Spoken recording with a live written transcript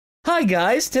Hi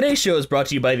guys, today's show is brought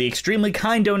to you by the extremely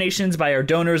kind donations by our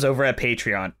donors over at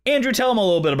Patreon. Andrew, tell them a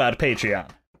little bit about Patreon.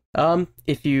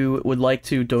 If you would like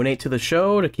to donate to the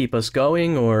show to keep us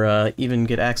going, or even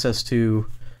get access to,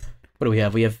 what do we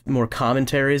have? We have more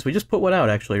commentaries. We just put one out,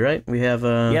 actually, right? We have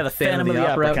the Phantom of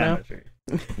the Opera out now.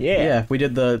 Yeah, we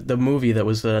did the movie that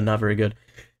was not very good.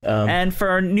 And for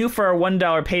our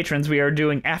 $1 patrons, we are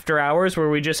doing After Hours, where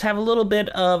we just have a little bit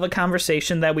of a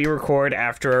conversation that we record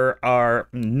after our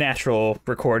natural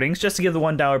recordings, just to give the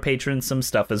 $1 patrons some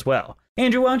stuff as well.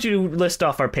 Andrew, why don't you list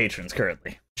off our patrons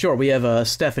currently? Sure, we have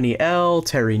Stephanie L.,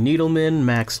 Terry Needleman,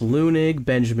 Max Lunig,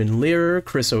 Benjamin Learer,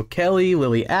 Chris O'Kelly,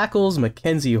 Lily Ackles,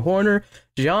 Mackenzie Horner,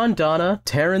 John Donna,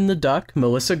 Taryn the Duck,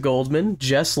 Melissa Goldman,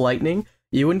 Jess Lightning,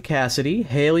 Ewan Cassidy,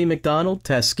 Haley McDonald,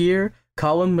 Taskier,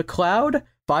 Colin McLeod,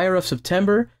 Fire of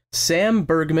September, Sam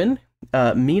Bergman,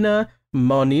 Mina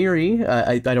Moniri,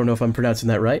 I don't know if I'm pronouncing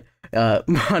that right,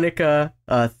 Monica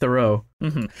Thoreau.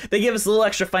 Mm-hmm. They give us a little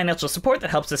extra financial support that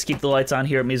helps us keep the lights on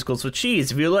here at Musicals with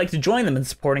Cheese. If you'd like to join them in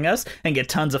supporting us and get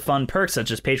tons of fun perks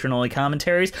such as patron-only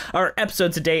commentaries, our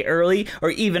episodes a day early or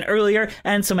even earlier,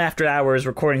 and some after-hours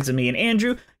recordings of me and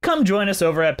Andrew, come join us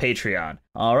over at Patreon.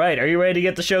 All right, are you ready to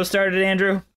get the show started,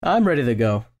 Andrew? I'm ready to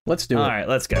go. Let's do it. All right,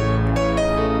 let's go.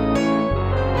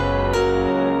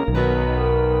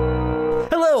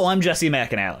 Hello, I'm Jesse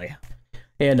McAnally.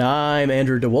 And I'm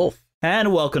Andrew DeWolf.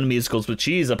 And welcome to Musicals with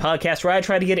Cheese, a podcast where I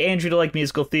try to get Andrew to like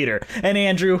musical theater. And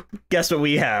Andrew, guess what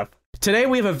we have? Today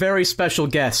we have a very special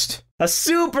guest. A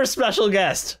super special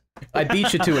guest. I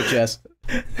beat you to it, Jess.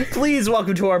 Please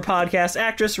welcome to our podcast,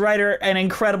 actress, writer, and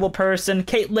incredible person,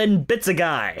 Caitlin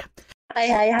Bitzegaio.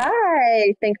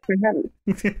 Hi. Thanks for having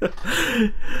me.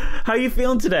 How are you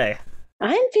feeling today?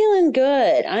 I'm feeling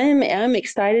good. I'm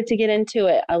excited to get into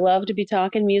it. I love to be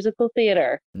talking musical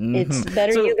theater. Mm-hmm. It's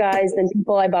better you guys than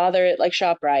people I bother at like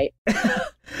ShopRite.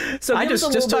 So I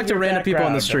just talk to random people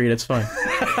on the street. It's fine.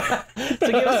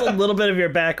 So give us a little bit of your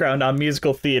background on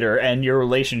musical theater and your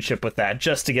relationship with that,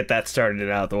 just to get that started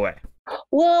out of the way.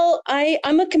 Well,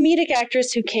 I'm a comedic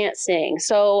actress who can't sing.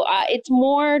 So it's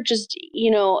more just,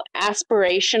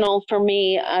 aspirational for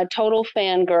me, a total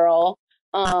fangirl.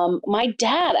 My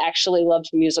dad actually loved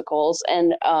musicals,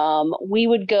 and we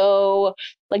would go,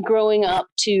 like, growing up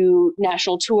to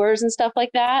national tours and stuff like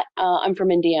that. I'm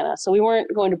from Indiana, so we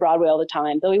weren't going to Broadway all the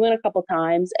time, though we went a couple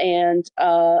times, and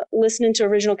listening to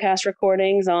original cast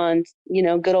recordings on,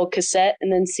 good old cassette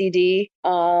and then CD.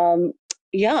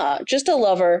 Yeah, just a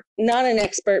lover, not an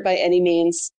expert by any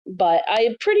means, but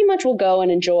I pretty much will go and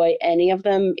enjoy any of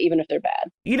them, even if they're bad.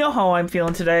 You know how I'm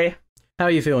feeling today? How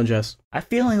are you feeling, Jess? I'm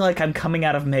feeling like I'm coming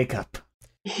out of makeup.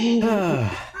 What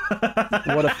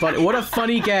a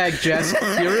funny gag, Jess.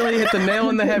 You really hit the nail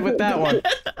on the head with that one.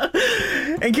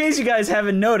 In case you guys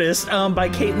haven't noticed, by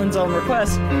Caitlin's own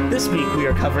request, this week we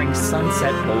are covering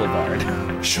Sunset Boulevard.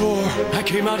 Sure, I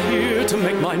came out here to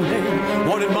make my name.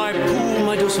 Wanted my pool,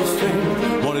 my dose of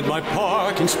fame. Wanted my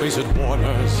parking space at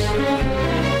Warner's.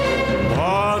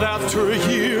 But after a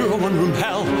year, a one-room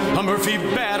hell, a Murphy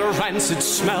bed, a rancid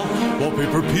smell,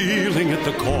 wallpaper peeling at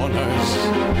the corners.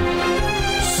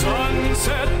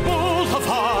 Sunset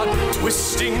Boulevard,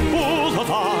 twisting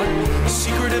boulevard,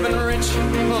 secretive and rich,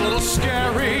 a little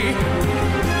scary.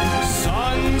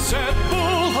 Sunset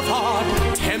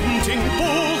Boulevard, tempting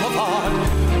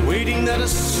boulevard, waiting there to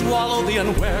swallow the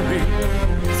unwary.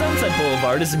 Sunset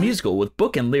Boulevard is a musical with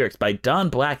book and lyrics by Don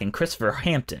Black and Christopher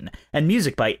Hampton, and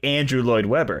music by Andrew Lloyd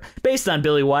Webber, based on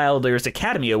Billy Wilder's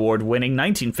Academy Award-winning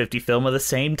 1950 film of the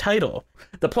same title.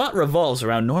 The plot revolves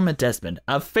around Norma Desmond,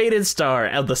 a faded star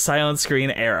of the silent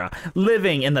screen era,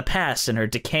 living in the past in her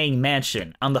decaying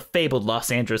mansion on the fabled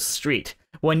Los Angeles street.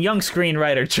 When young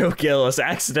screenwriter Joe Gillis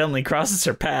accidentally crosses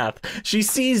her path, she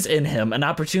sees in him an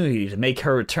opportunity to make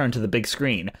her return to the big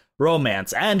screen.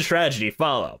 Romance and tragedy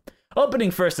follow.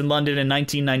 Opening first in London in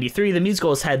 1993, the musical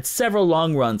has had several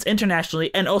long runs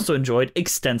internationally and also enjoyed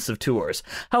extensive tours.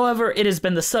 However, it has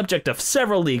been the subject of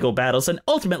several legal battles and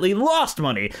ultimately lost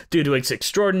money due to its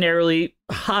extraordinarily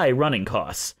high running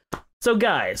costs. So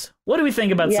guys, what do we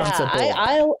think about Sunset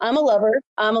Boulevard? I'm a lover.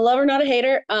 I'm a lover, not a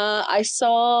hater. I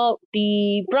saw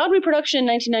the Broadway production in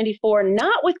 1994,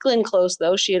 not with Glenn Close,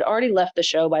 though. She had already left the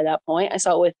show by that point. I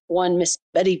saw it with one Miss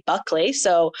Betty Buckley,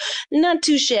 so not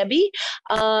too shabby.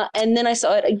 And then I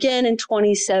saw it again in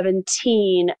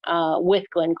 2017 with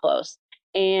Glenn Close.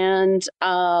 And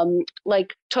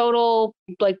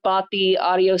bought the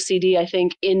audio CD, I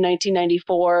think, in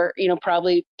 1994,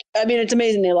 probably, I mean, it's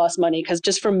amazing they lost money because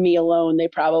just from me alone, they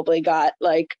probably got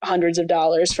like hundreds of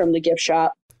dollars from the gift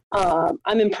shop.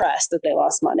 I'm impressed that they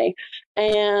lost money,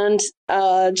 and just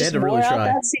they had to wore really out try.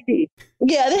 that CD.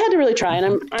 Yeah, they had to really try,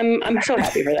 and I'm so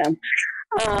happy for them.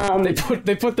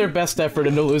 They put their best effort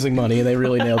into losing money, and they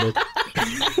really nailed it.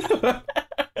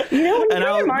 You know, when you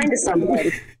put your mind to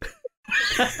something.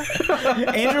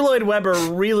 Andrew Lloyd Webber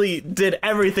really did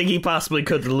everything he possibly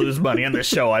could to lose money on this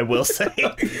show, I will say.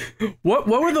 What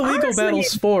were the legal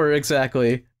battles for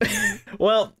exactly?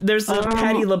 Well, there's the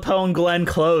Patti LuPone, Glenn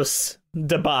Close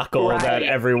debacle that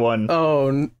everyone...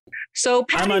 So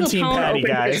Patti I'm on Team LuPone Patti, opened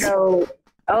guys. the show.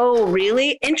 Oh,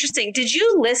 really? Interesting. Did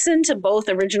you listen to both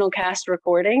original cast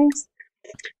recordings?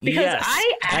 Because Yes.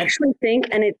 I actually think,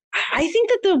 I think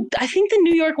the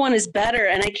New York one is better,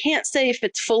 and I can't say if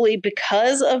it's fully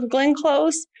because of Glenn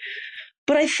Close,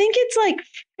 but I think it's like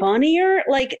funnier.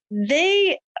 Like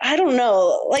I don't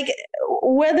know, like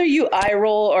whether you eye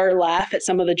roll or laugh at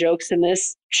some of the jokes in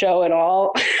this show at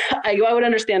all, I would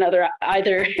understand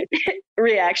either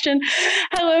reaction.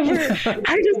 However,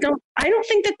 I don't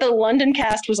think that the London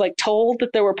cast was like told that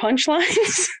there were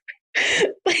punchlines.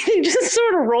 Like they just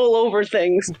sort of roll over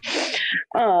things.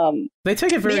 They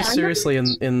take it very seriously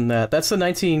in that. That's the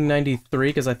 1993,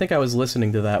 because I think I was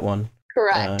listening to that one.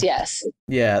 Correct. Yes.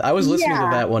 Yeah, I was listening to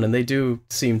that one, and they do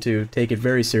seem to take it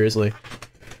very seriously.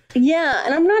 Yeah,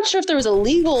 and I'm not sure if there was a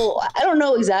legal... I don't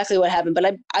know exactly what happened,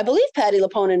 but I believe Patti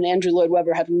LuPone and Andrew Lloyd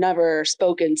Webber have never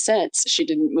spoken since she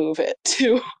didn't move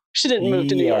to... She didn't move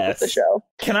to New York with the show.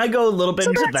 Can I go a little bit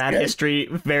into that history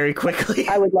very quickly?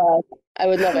 I would love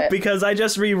it. Because I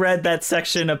just reread that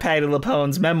section of Patti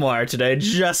LuPone's memoir today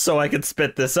just so I could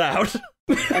spit this out.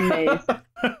 Amazing.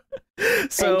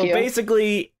 So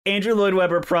basically, Andrew Lloyd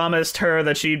Webber promised her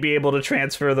that she'd be able to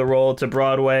transfer the role to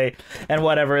Broadway and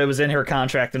whatever. It was in her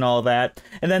contract and all that.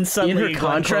 And then suddenly... In her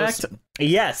contract?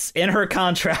 Yes, in her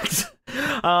contract.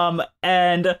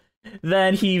 And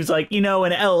then he was like, in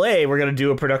LA, we're going to do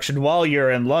a production while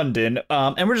you're in London,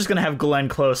 and we're just going to have Glenn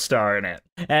Close star in it.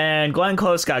 And Glenn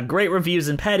Close got great reviews,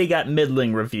 and Patti got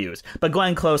middling reviews. But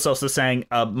Glenn Close also sang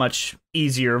a much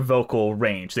easier vocal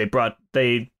range.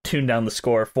 They tuned down the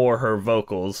score for her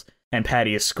vocals, and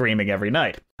Patti is screaming every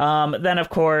night. Then, of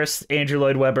course, Andrew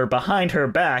Lloyd Webber, behind her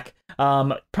back,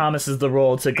 promises the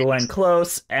role to Glenn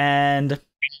Close, and...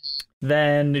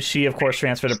 Then she, of course,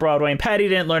 transferred to Broadway, and Patti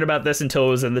didn't learn about this until it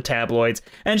was in the tabloids,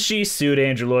 and she sued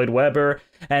Andrew Lloyd Webber,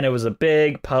 and it was a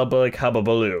big public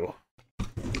hubbubaloo.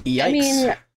 Yikes. I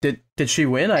mean, did she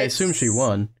win? I assume she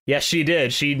won. Yes, she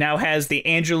did. She now has the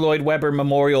Andrew Lloyd Webber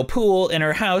Memorial Pool in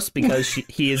her house because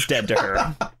he is dead to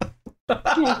her.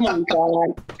 Oh my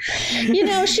God.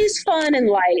 She's fun and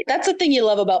light. That's the thing you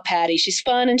love about Patti. She's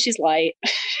fun and she's light.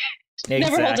 Exactly.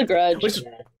 Never holds a grudge.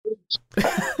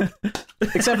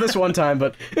 Except this one time,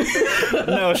 but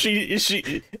no,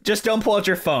 she just don't pull out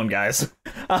your phone, guys.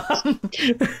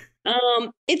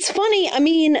 It's funny. I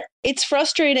mean, it's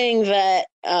frustrating that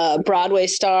Broadway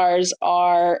stars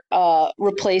are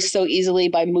replaced so easily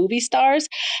by movie stars.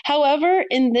 However,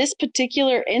 in this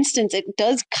particular instance, it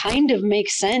does kind of make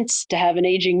sense to have an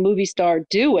aging movie star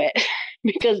do it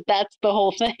because that's the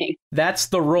whole thing. That's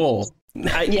the role.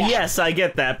 Yes, I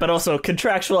get that, but also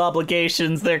contractual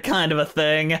obligations, they're kind of a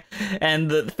thing,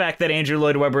 and the fact that Andrew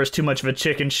Lloyd Webber is too much of a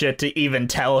chicken shit to even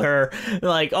tell her,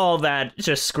 like, all that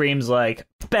just screams like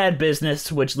bad business,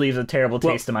 which leaves a terrible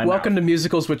taste in my mouth. Welcome to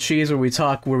Musicals with Cheese, where we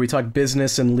talk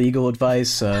business and legal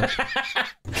advice. And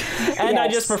I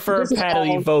just prefer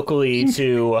Patti vocally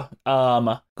to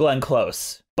Glenn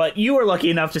Close. But you were lucky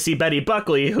enough to see Betty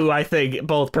Buckley, who I think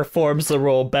both performs the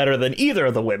role better than either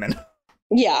of the women.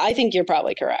 Yeah, I think you're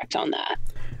probably correct on that.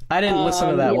 I didn't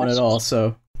listen to that one at all,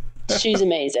 so she's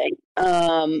amazing.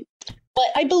 But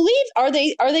I believe are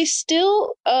they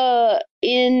still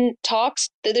in talks?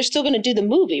 They're still going to do the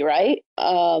movie, right?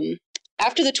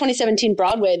 After the 2017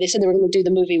 Broadway, they said they were going to do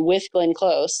the movie with Glenn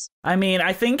Close. I mean,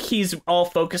 I think he's all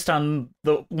focused on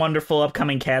the wonderful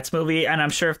upcoming Cats movie, and I'm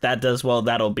sure if that does well,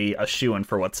 that'll be a shoo-in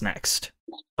for what's next.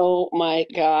 Oh my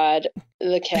God,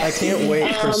 the Cats. I can't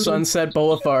wait for Sunset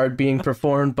Boulevard being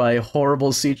performed by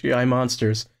horrible CGI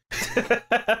monsters.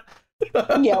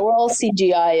 Yeah, we'll all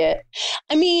CGI it.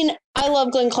 I mean, I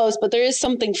love Glenn Close, but there is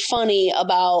something funny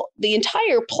about the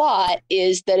entire plot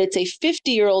is that it's a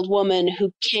 50-year-old woman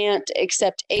who can't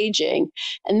accept aging,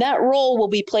 and that role will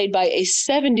be played by a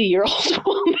 70-year-old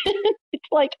woman. It's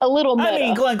like a little meta. I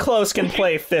mean, Glenn Close can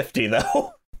play 50,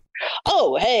 though.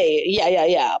 Oh, hey,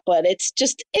 yeah. But it's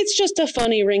just a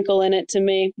funny wrinkle in it to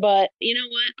me. But you know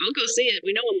what? I'll go see it.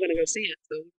 We know I'm going to go see it.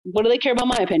 So what do they care about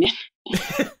my opinion?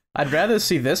 I'd rather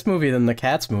see this movie than the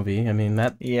Cats movie. I mean,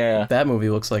 that movie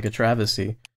looks like a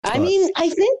travesty. I mean, I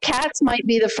think Cats might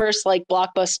be the first like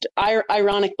blockbuster,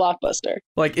 ironic blockbuster.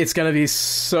 Like, it's gonna be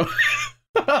so.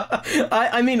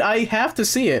 I mean, I have to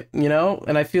see it, you know,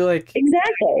 and I feel like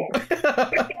Exactly.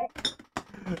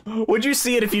 Would you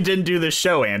see it if you didn't do this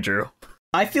show, Andrew?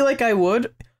 I feel like I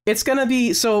would. It's gonna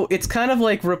be so. It's kind of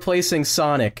like replacing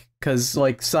Sonic, because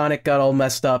like Sonic got all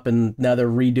messed up and now they're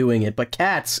redoing it. But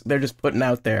Cats, they're just putting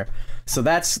out there, so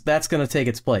that's gonna take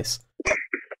its place.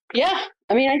 Yeah,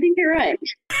 I mean, I think you're right.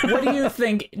 What do you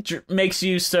think makes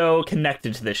you so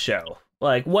connected to this show?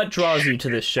 Like, what draws you to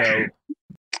this show?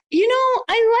 You know,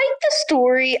 I like the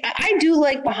story. I do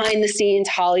like behind the scenes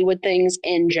Hollywood things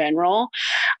in general.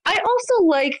 I also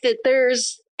like that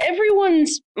there's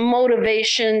everyone's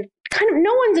motivation. Kind of,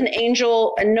 no one's an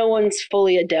angel and no one's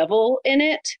fully a devil in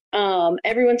it.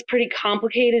 Everyone's pretty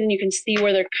complicated, and you can see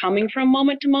where they're coming from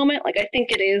moment to moment. Like, I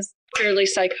think it is fairly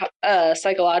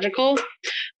psychological.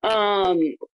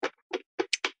 And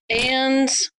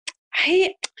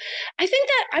I think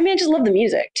that, I mean, I just love the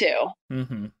music too.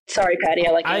 Mm-hmm. Sorry, Patty,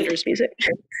 I like Andrew's music.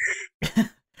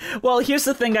 Well, here's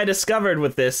the thing I discovered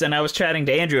with this, and I was chatting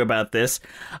to Andrew about this.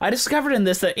 I discovered in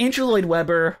this that Andrew Lloyd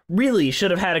Webber really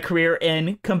should have had a career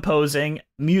in composing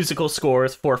musical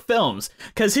scores for films,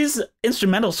 because his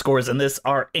instrumental scores in this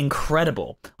are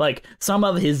incredible. Like, some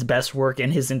of his best work in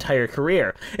his entire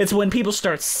career. It's when people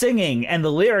start singing and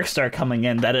the lyrics start coming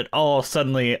in that it all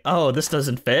suddenly, oh, this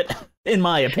doesn't fit. In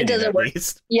my opinion, at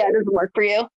least. Yeah, it doesn't work for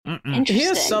you. Interesting. He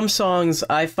has some songs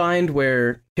I find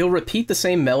where he'll repeat the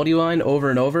same melody line over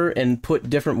and over and put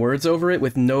different words over it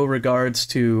with no regards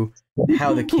to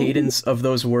how the cadence of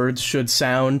those words should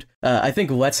sound. I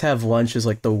think Let's Have Lunch is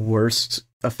like the worst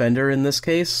offender in this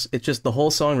case. It's just the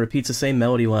whole song repeats the same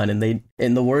melody line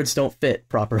and the words don't fit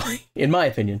properly, in my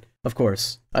opinion. Of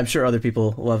course, I'm sure other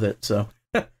people love it, so...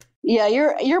 Yeah,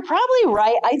 you're probably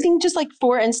right. I think just like,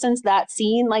 for instance, that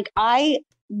scene, like, I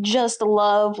just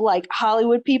love like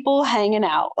Hollywood people hanging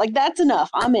out. Like, that's enough.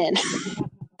 I'm in.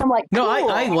 I'm like, no, cool.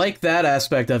 I like that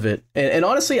aspect of it. And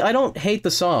honestly, I don't hate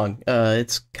the song.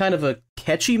 It's kind of a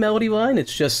catchy melody line.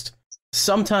 It's just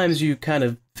sometimes you kind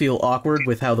of feel awkward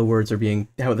with how the words are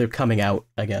how they're coming out,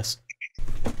 I guess.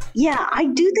 Yeah, I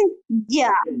do think,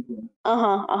 yeah.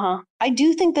 I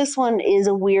do think this one is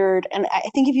a weird, and I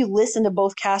think if you listen to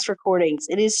both cast recordings,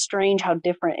 it is strange how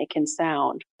different it can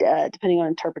sound, depending on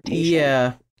interpretation.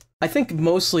 Yeah, I think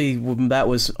mostly that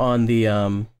was on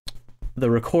the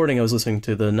recording I was listening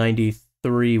to, the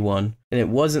 93 one, and it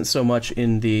wasn't so much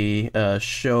in the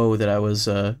show that I was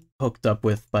hooked up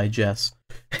with by Jess.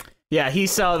 Yeah, he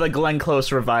saw the Glenn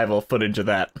Close revival footage of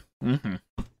that. Mm-hmm.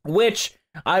 Which...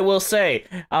 I will say,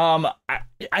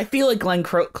 I feel like Glenn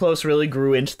Close really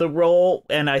grew into the role,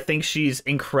 and I think she's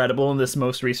incredible in this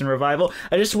most recent revival.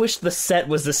 I just wish the set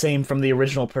was the same from the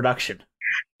original production.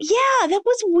 Yeah, that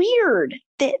was weird.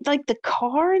 Like the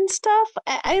car and stuff.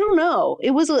 I don't know.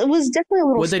 It was definitely a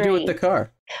little. What'd they do with the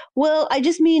car? Well, I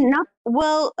just mean not.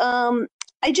 Well,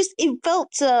 it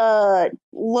felt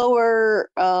lower.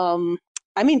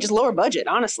 I mean, just lower budget,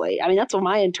 honestly. I mean, that's what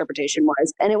my interpretation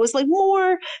was. And it was like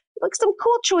more like some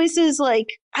cool choices. Like,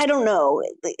 I don't know.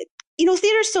 You know,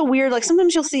 theater's so weird. Like,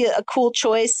 sometimes you'll see a cool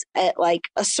choice at like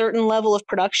a certain level of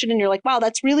production and you're like, wow,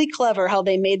 that's really clever how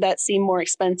they made that seem more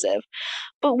expensive.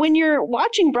 But when you're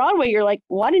watching Broadway, you're like,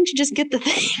 why didn't you just get the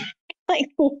thing? Like,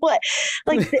 what?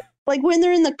 Like, like when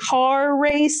they're in the car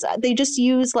race, they just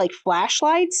use like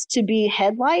flashlights to be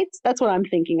headlights. That's what I'm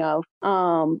thinking of.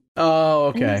 Oh,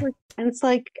 okay. And it's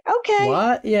like, okay.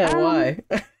 What? Yeah, why?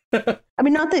 I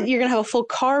mean, not that you're going to have a full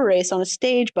car race on a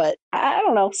stage, but I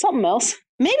don't know, something else.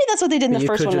 Maybe that's what they did in the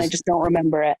first one, and I just don't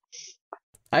remember it.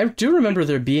 I do remember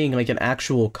there being like an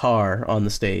actual car on the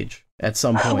stage at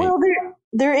some point. Well,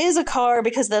 there is a car,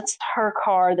 because that's her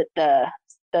car that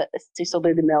Cecil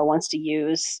B. DeMille wants to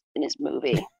use in his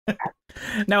movie.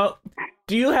 Now,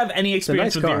 do you have any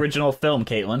experience with the original film,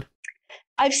 Caitlin?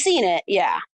 I've seen it,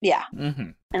 yeah.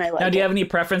 Mm-hmm. And I like it. Now, do you have any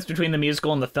preference between the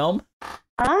musical and the film?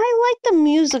 I like the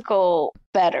musical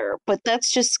better, but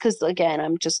that's just because, again,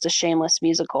 I'm just a shameless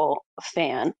musical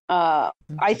fan. I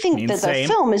think that the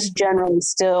film is generally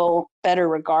still better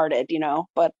regarded, you know,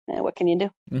 but what can you do?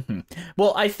 Mm-hmm.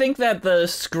 Well, I think that the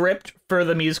script for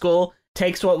the musical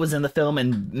takes what was in the film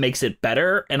and makes it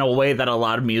better in a way that a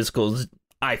lot of musicals,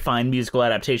 I find musical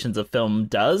adaptations of film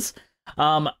does.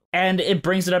 And it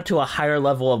brings it up to a higher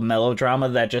level of melodrama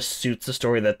that just suits the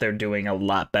story that they're doing a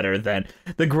lot better than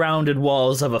the grounded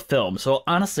walls of a film. So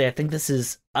honestly, I think this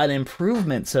is an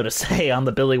improvement, so to say, on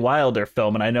the Billy Wilder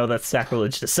film, and I know that's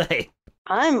sacrilege to say.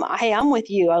 I'm with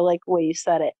you. I like the way you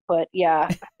said it, but yeah,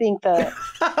 I think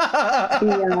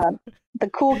the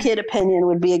cool kid opinion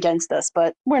would be against us,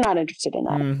 but we're not interested in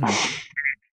that.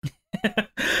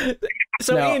 Mm-hmm.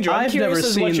 So, now, Andrew, I'm I've curious never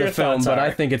as seen what your the film, thoughts but are.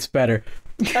 I think it's better.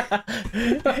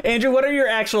 Andrew, what are your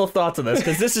actual thoughts on this?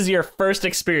 Because this is your first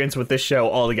experience with this show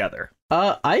altogether.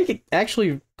 I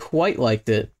actually quite liked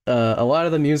it. A lot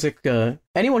of the music,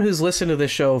 anyone who's listened to this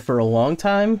show for a long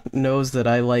time knows that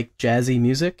I like jazzy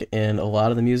music, and a lot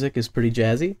of the music is pretty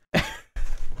jazzy.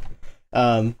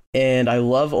 And I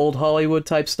love old Hollywood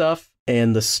type stuff,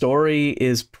 and the story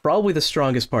is probably the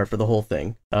strongest part for the whole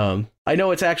thing. I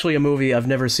know it's actually a movie. I've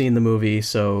never seen the movie,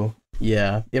 so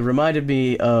yeah. It reminded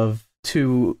me of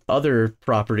two other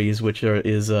properties, which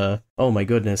is oh my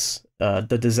goodness,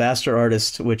 The Disaster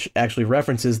Artist, which actually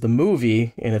references the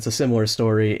movie, and it's a similar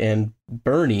story, and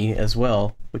Bernie as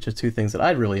well, which are two things that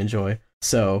I'd really enjoy.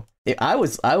 So I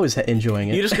was enjoying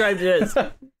it. You described it as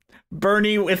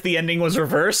Bernie if the ending was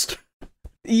reversed.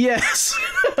 Yes,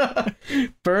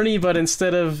 Bernie, but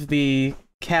instead of the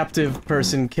captive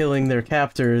person killing their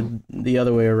captor, the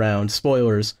other way around.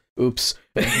 Spoilers. Oops.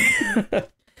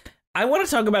 I want to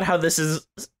talk about how this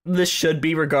should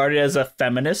be regarded as a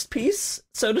feminist piece,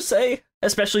 so to say,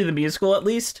 especially the musical, at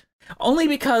least. Only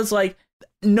because, like,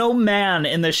 no man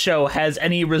in the show has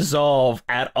any resolve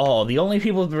at all. The only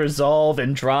people with resolve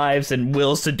and drives and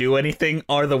wills to do anything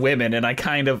are the women, and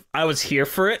I was here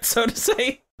for it, so to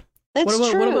say. That's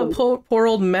true. What about poor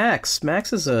old Max? Max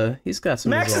he's got some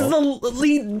Max resolve.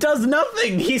 he does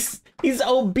nothing. He's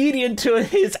obedient to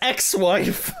his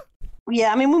ex-wife.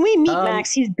 Yeah, I mean, when we meet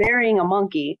Max, he's burying a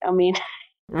monkey. I mean,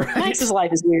 Right. Max's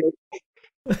life is weird.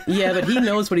 Yeah, but he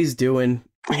knows what he's doing.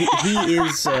 He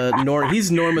is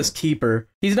he's Norma's keeper.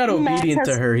 He's not obedient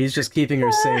to her. He's just keeping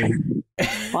her sane.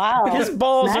 Wow. His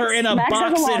balls Max- are in a Max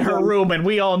has box a in her long one. room, and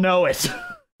we all know it.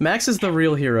 Max is the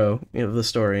real hero of the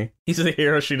story. He's the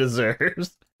hero she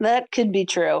deserves. That could be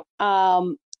true.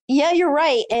 Yeah, you're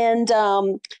right. And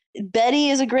Betty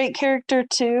is a great character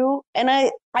too. And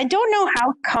I don't know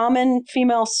how common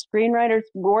female screenwriters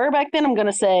were back then. I'm going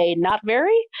to say not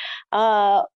very.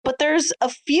 But there's a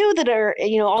few that are,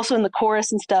 also in the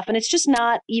chorus and stuff. And it's just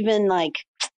not even like,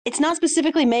 it's not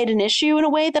specifically made an issue in a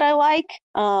way that I like.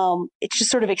 It's just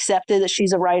sort of accepted that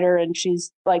she's a writer and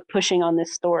she's like pushing on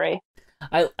this story.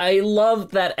 I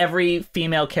love that every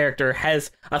female character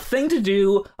has a thing to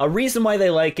do, a reason why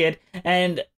they like it,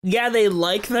 and yeah, they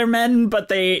like their men, but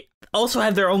they also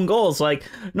have their own goals. Like,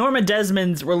 Norma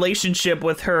Desmond's relationship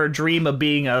with her dream of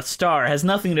being a star has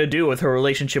nothing to do with her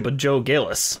relationship with Joe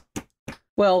Gillis.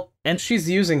 Well, and she's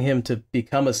using him to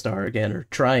become a star again, or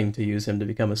trying to use him to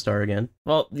become a star again.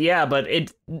 Well, yeah, but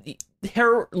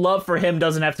her love for him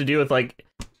doesn't have to do with, like,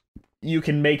 you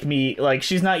can make me, like,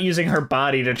 she's not using her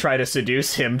body to try to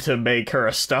seduce him to make her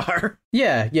a star.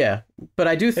 Yeah. But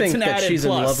I do think that she's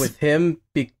plus. in love with him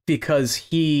because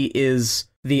he is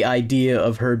the idea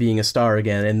of her being a star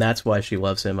again, and that's why she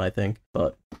loves him, I think.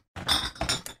 But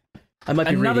I might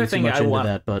be reading too much into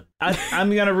that, but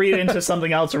I'm going to read into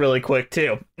something else really quick,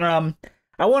 too. I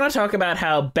want to talk about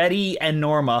how Betty and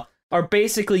Norma are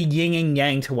basically yin and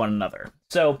yang to one another.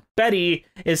 So Betty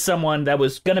is someone that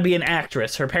was going to be an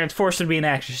actress. Her parents forced her to be an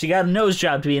actress. She got a nose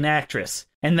job to be an actress.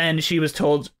 And then she was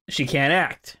told she can't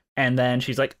act. And then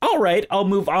she's like, all right, I'll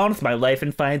move on with my life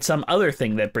and find some other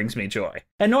thing that brings me joy.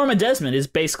 And Norma Desmond is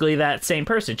basically that same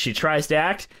person. She tries to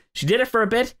act. She did it for a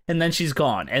bit, and then she's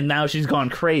gone. And now she's gone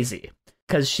crazy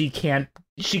because she can't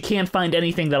find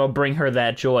anything that'll bring her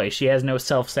that joy. She has no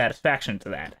self-satisfaction to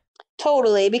that.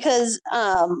 Totally, because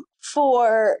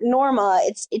for Norma,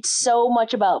 it's so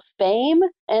much about fame,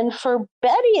 and for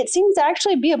Betty, it seems to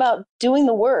actually be about doing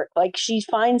the work. Like, she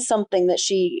finds something that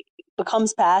she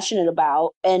becomes passionate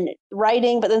about, and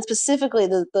writing, but then specifically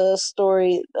the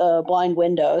story Blind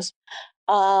Windows,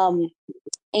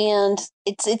 and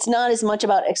it's not as much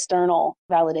about external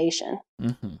validation.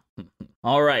 Mm-hmm.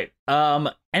 All right.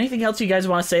 Anything else you guys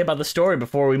want to say about the story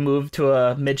before we move to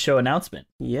a mid-show announcement?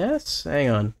 yes. Hang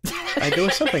on. There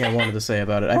was something I wanted to say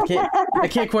about it. I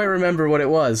can't quite remember what it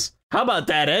was. How about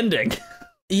that ending?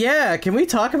 Yeah, can we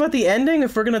talk about the ending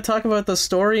if we're going to talk about the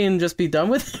story and just be done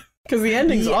with it? Because the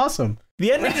ending's awesome.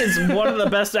 The ending is one of the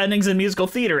best endings in musical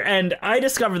theater, and I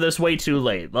discovered this way too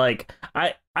late. Like,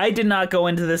 I did not go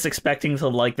into this expecting to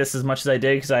like this as much as I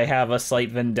did, because I have a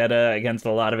slight vendetta against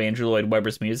a lot of Andrew Lloyd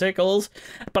Webber's musicals,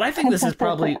 but I think this is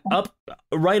probably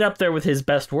right up there with his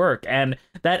best work, and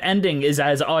that ending is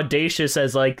as audacious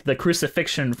as, like, the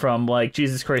crucifixion from, like,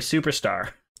 Jesus Christ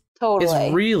Superstar. Totally.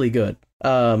 It's really good.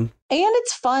 And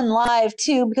it's fun live,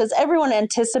 too, because everyone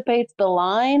anticipates the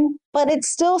line, but it's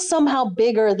still somehow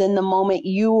bigger than the moment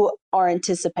you are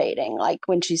anticipating. Like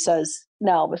when she says,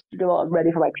 "No, Mr. Duval, I'm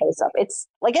ready for my close-up." It's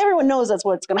like everyone knows that's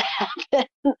what's going to happen,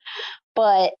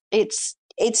 but it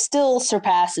still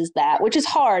surpasses that, which is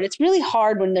hard. It's really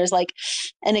hard when there's like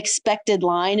an expected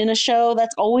line in a show.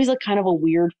 That's always a kind of a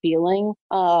weird feeling.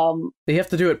 They have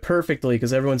to do it perfectly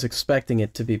because everyone's expecting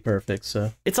it to be perfect.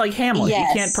 So It's like Hamlet.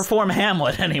 Yes. You can't perform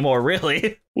Hamlet anymore,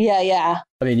 really. Yeah.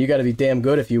 I mean, you got to be damn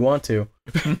good if you want to.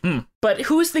 But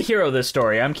who's the hero of this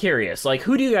story? I'm curious. Like,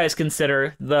 who do you guys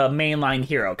consider the mainline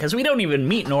hero? Because we don't even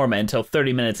meet Norma until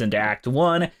 30 minutes into Act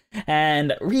 1.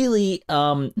 And really,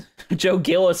 Joe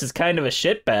Gillis is kind of a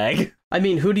shitbag. I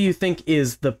mean, who do you think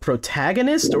is the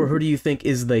protagonist, or who do you think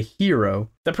is the hero?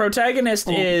 The protagonist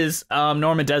is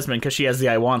Norma Desmond, because she has the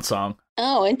I Want song.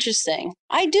 Oh, interesting.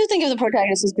 I do think of the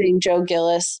protagonist as being Joe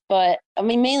Gillis, but I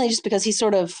mean, mainly just because he's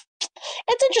sort of.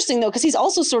 It's interesting though, because he's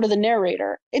also sort of the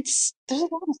narrator. There's a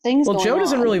lot of things. Well, going Joe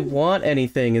doesn't on. really want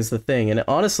anything, is the thing, and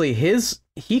honestly,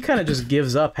 he kind of just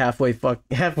gives up halfway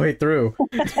through.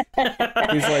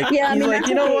 He's like, Yeah, I mean,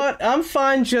 you know what? I'm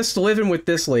fine just living with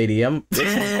this lady.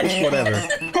 It's whatever.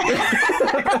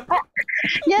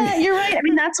 Yeah, you're right. I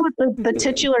mean, that's what the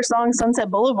titular song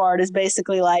 "Sunset Boulevard" is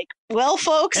basically like. Well,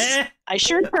 folks, I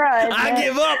sure tried. I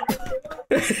give up.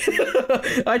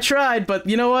 I tried, but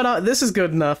you know what? This is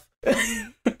good enough.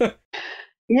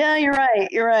 Yeah, you're right.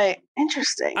 You're right.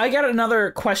 Interesting. I got another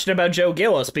question about Joe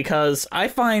Gillis, because I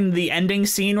find the ending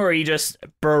scene where he just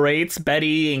berates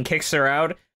Betty and kicks her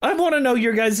out. I want to know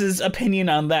your guys' opinion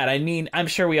on that. I mean, I'm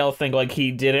sure we all think like he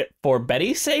did it for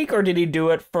Betty's sake, or did he do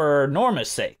it for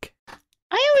Norma's sake?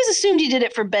 I always assumed he did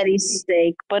it for Betty's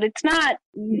sake, but it's not.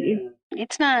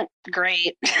 It's not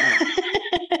great.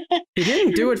 He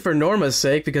didn't do it for Norma's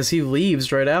sake because he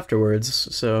leaves right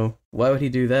afterwards, so why would he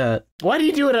do that? Why do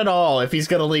you do it at all if he's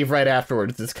going to leave right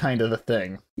afterwards? It's kind of the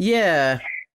thing. Yeah,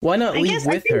 why not leave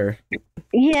with her?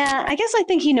 Yeah, I guess I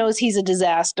think he knows he's a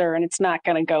disaster and it's not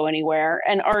going to go anywhere.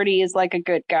 And Artie is like a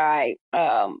good guy.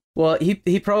 Well,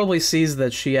 he probably sees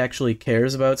that she actually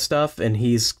cares about stuff and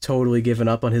he's totally given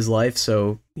up on his life,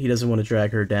 so he doesn't want to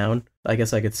drag her down. I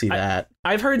guess I could see that.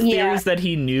 I've heard theories that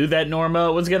he knew that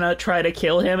Norma was going to try to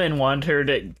kill him and want her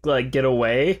to like get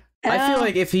away. I feel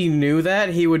like if he knew that,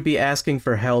 he would be asking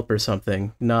for help or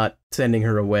something, not sending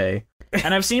her away.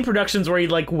 And I've seen productions where he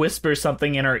like whispers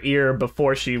something in her ear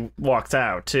before she walks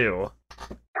out too.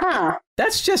 Huh.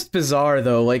 That's just bizarre,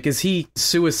 though. Like, is he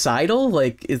suicidal?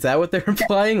 Like, is that what they're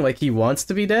implying? Like, he wants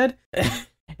to be dead?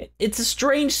 It's a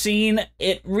strange scene.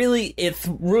 It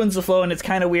ruins the flow, and it's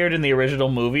kind of weird in the original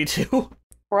movie too.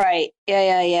 Right.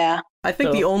 Yeah. I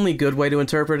think the only good way to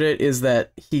interpret it is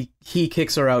that he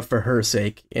kicks her out for her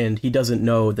sake, and he doesn't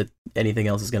know that anything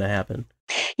else is going to happen.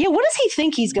 Yeah, what does he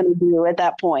think he's going to do at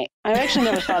that point? I've actually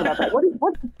never thought about that.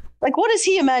 What does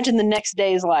he imagine the next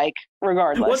day is like,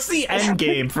 regardless? What's the end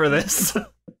game for this?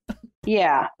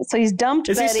 Yeah, so he's dumped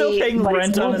Is Betty. he still paying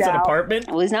rent on his apartment?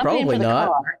 Well, he's not paying Probably for the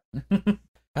not.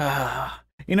 car.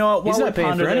 You know what? He's not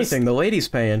paying for anything. The lady's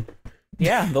paying.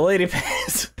 Yeah, the lady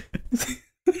pays.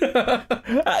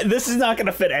 This is not going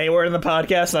to fit anywhere in the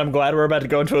podcast, and I'm glad we're about to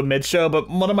go into a mid-show, but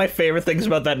one of my favorite things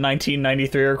about that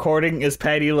 1993 recording is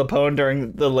Patti LuPone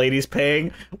during the ladies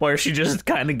paying, where she just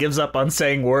kind of gives up on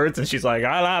saying words, and she's like,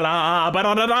 ah la la, ba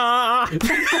da da da.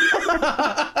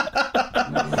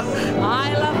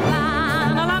 I love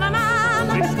la la la la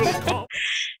la.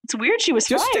 It's weird she was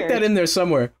Just fired. stick that in there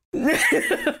somewhere.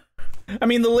 I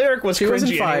mean, the lyric was She cringy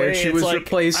wasn't fired, anyway. she It's was like,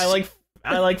 replaced.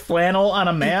 I like flannel on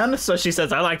a man, so she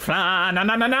says, I like fla na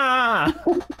na na na.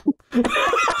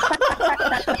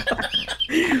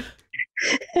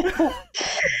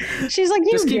 She's like,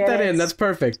 you Just keep get that it. in. That's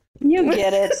perfect. You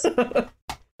get it.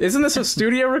 Isn't this a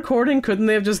studio recording? Couldn't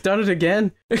they have just done it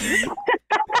again?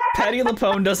 Patti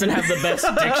LuPone doesn't have the best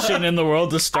diction in the world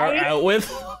to start out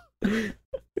with.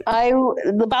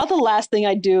 About the last thing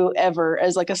I'd do ever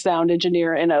as like a sound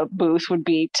engineer in a booth would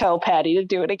be tell Patti to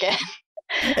do it again.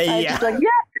 I'd just like, yeah,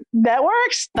 that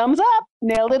works. Thumbs up.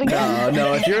 Nailed it again.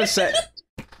 No, if you're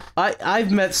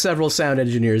I've met several sound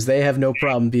engineers. They have no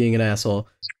problem being an asshole.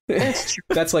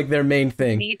 That's like their main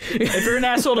thing. If you're an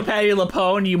asshole to Patti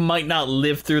LuPone, you might not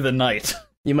live through the night.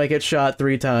 You might get shot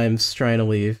 3 times trying to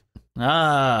leave.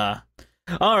 Ah.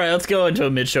 All right, let's go into a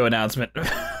mid-show announcement.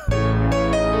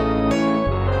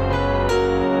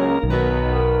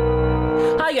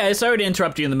 Hi, Hi guys, sorry to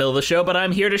interrupt you in the middle of the show, but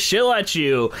I'm here to shill at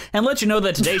you and let you know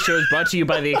that today's show is brought to you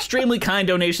by the extremely kind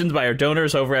donations by our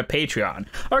donors over at Patreon.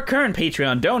 Our current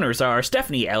Patreon donors are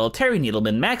Stephanie L., Terry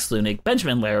Needleman, Max Lunig,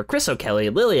 Benjamin Lair, Chris O'Kelly,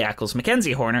 Lily Ackles,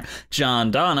 Mackenzie Horner,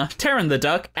 John Donna, Taryn the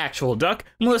Duck, Actual Duck,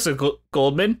 Melissa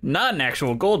Goldman, not an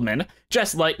actual Goldman,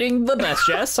 Jess Lightning, The Best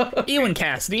Jess, Ewan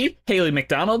Cassidy, Haley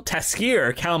McDonald, Tess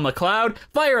Skier, Cal McLeod,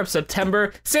 Fire Up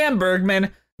September, Sam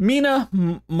Bergman, Mina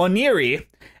Moniri,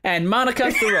 and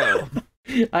Monica Thoreau.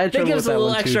 They give us a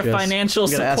little extra financial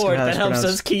support that helps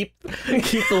us keep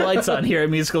the lights on here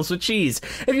at Musicals with Cheese.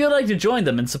 If you'd like to join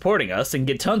them in supporting us and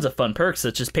get tons of fun perks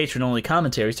such as patron-only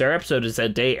commentaries, our episode is a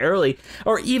day early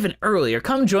or even earlier,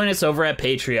 come join us over at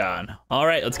Patreon. All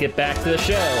right, let's get back to the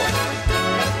show.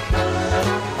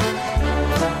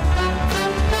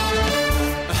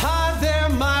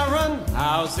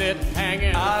 How's it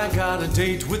hanging? I got a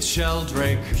date with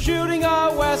Sheldrake. Shooting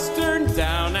a western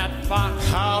down at Fox.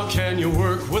 How can you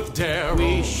work with Daryl?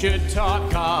 We should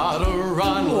talk. Gotta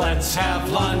run, let's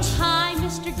have lunch. Hi,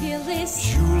 Mr.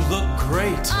 Gillis. You look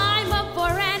great. I'm up for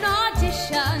an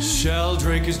audition.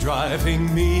 Sheldrake is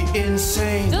driving me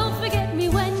insane. Don't forget me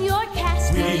when you're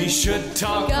casting. We should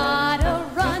talk. Gotta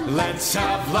run. Let's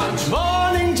have lunch.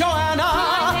 Morning, Joanna.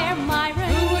 Hi there, Myron.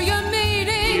 Who are you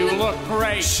meeting? You look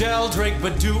great. Sheldrake,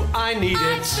 but do I need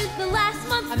I it? spent the last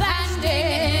month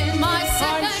fasting in my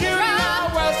second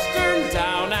draft. Western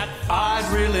down at. I'd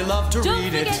really love to Don't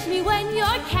read it. forget me when you're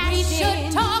casting. We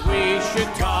should talk. We should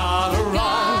gotta run.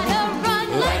 Gotta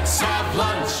run. Let's have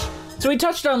lunch. So we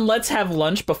touched on Let's Have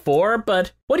Lunch before,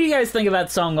 but what do you guys think of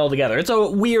that song altogether? It's a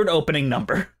weird opening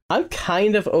number. I'm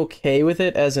kind of okay with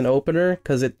it as an opener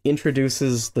because it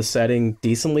introduces the setting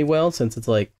decently well, since it's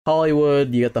like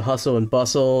Hollywood, you get the hustle and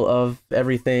bustle of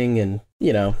everything, and,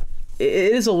 you know, it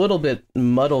is a little bit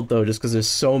muddled though, just because there's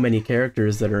so many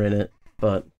characters that are in it,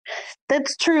 but...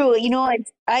 That's true. You know,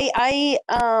 it's hard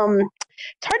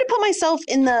to put myself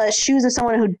in the shoes of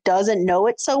someone who doesn't know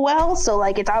it so well. So,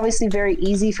 like, it's obviously very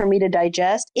easy for me to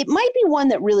digest. It might be one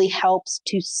that really helps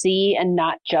to see and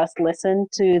not just listen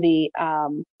to the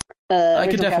I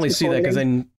could definitely see that, because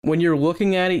then when you're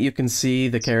looking at it, you can see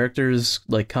the characters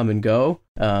like come and go.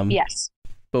 Yes.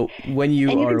 But when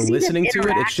you are listening to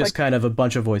it, it's just kind of a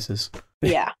bunch of voices.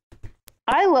 Yeah.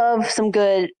 I love some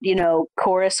good, you know,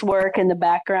 chorus work in the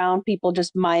background, people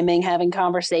just miming, having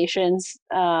conversations.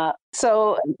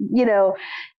 So, you know,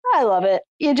 I love it.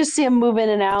 You just see them move in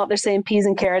and out. They're saying peas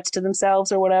and carrots to themselves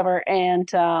or whatever.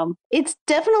 And it's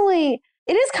definitely,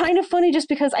 it is kind of funny just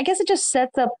because I guess it just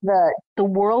sets up the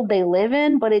world they live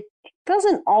in, but it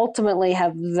doesn't ultimately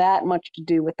have that much to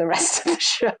do with the rest of the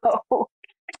show.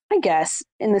 I guess,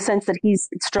 in the sense that he's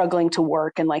struggling to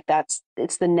work and like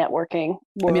it's the networking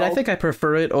world. I mean, I think I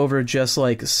prefer it over just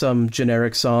like some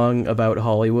generic song about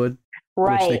Hollywood,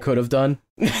 right, which they could have done.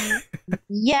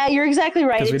 Yeah, you're exactly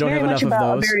right. Because we it's don't very have much enough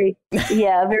about of those.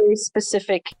 a very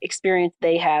specific experience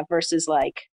they have versus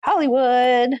like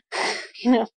Hollywood,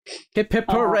 you know. Hip hip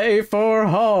hooray for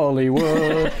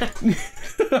Hollywood.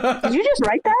 Did you just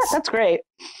write that? That's great.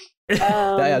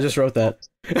 Yeah, I just wrote that.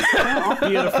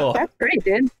 Beautiful. That's great,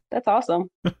 dude. That's awesome.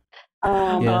 But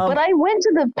I went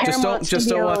to the Paramount Just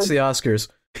don't watch the Oscars.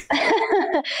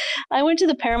 I went to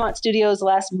the Paramount Studios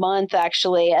last month,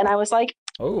 actually, and I was like,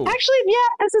 actually, yeah,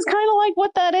 this is kind of like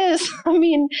what that is. I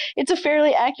mean, it's a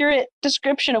fairly accurate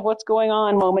description of what's going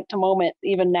on moment to moment,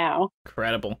 even now.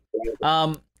 Incredible.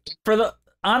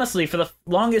 Honestly, for the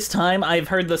longest time, I've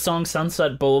heard the song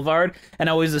Sunset Boulevard and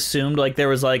always assumed like there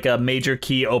was like a major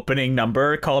key opening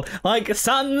number called like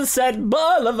Sunset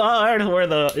Boulevard where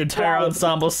the entire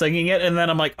ensemble singing it. And then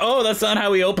I'm like, oh, that's not how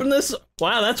we open this?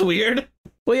 Wow, that's weird.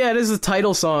 Well, yeah, it is a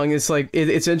title song. It's like,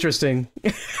 it's interesting.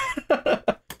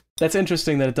 That's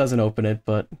interesting that it doesn't open it,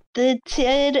 but...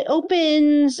 It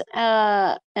opens,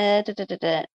 no? Does it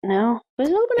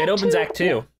open It opens Act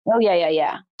 2. Oh,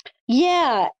 yeah.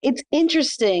 Yeah, it's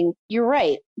interesting. You're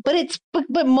right. But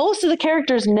most of the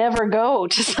characters never go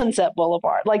to Sunset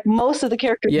Boulevard. Like, most of the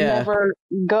characters never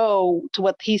go to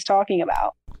what he's talking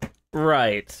about.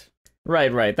 Right.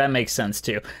 That makes sense,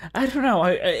 too. I don't know.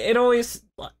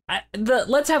 The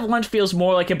Let's Have Lunch feels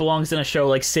more like it belongs in a show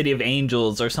like City of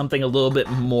Angels or something a little bit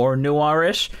more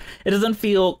noirish. It doesn't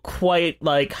feel quite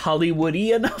like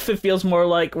Hollywood-y enough. It feels more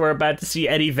like we're about to see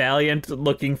Eddie Valiant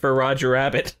looking for Roger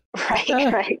Rabbit.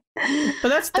 Right.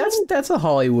 But that's a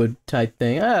Hollywood type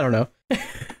thing. I don't know.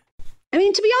 I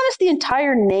mean, to be honest, the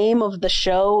entire name of the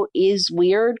show is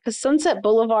weird because Sunset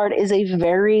Boulevard is a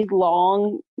very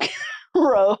long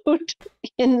road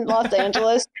in Los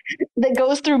Angeles that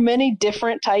goes through many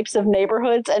different types of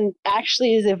neighborhoods and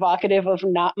actually is evocative of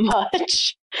not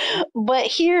much. But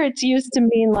here it's used to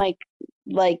mean like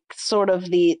sort of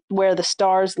the where the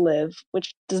stars live,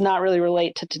 which does not really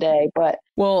relate to today. But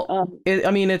Well,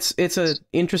 it's a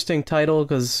interesting title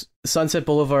because Sunset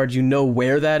Boulevard, you know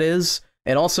where that is,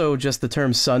 and also just the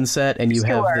term sunset, and you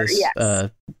have this yes.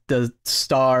 The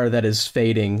star that is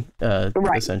fading,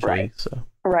 essentially. Right. So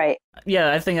Right.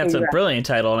 Yeah, I think that's a brilliant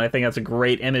title, and I think that's a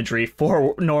great imagery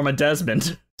for Norma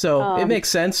Desmond. So it makes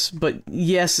sense, but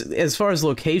yes, as far as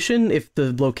location, if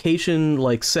the location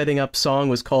like setting up song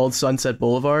was called Sunset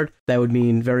Boulevard, that would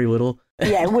mean very little.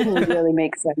 Yeah, it wouldn't really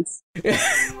make sense.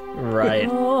 Right.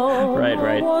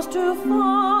 Right. Was to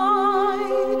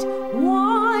fight.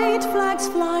 White flags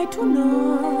fly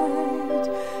tonight.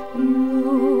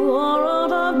 You are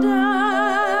out of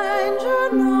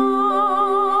danger now.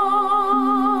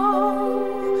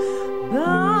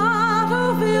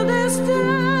 Battlefield is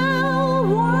still.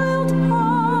 Wild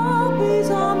poppies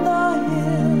on the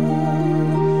hill.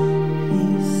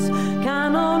 Peace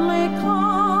can only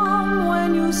come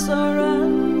when you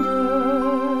surrender.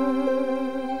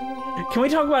 Can we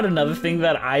talk about another thing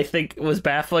that I think was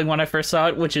baffling when I first saw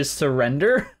it, which is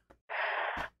surrender?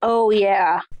 Oh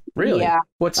yeah. Really? Yeah.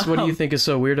 What do you think is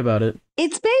so weird about it?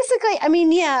 It's basically, I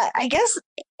mean, yeah, I guess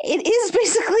it is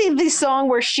basically the song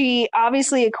where she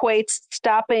obviously equates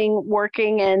stopping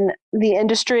working in the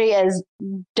industry as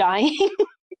dying.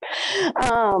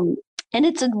 And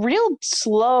it's a real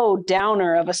slow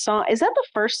downer of a song. Is that the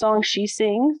first song she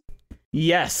sings?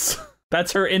 Yes.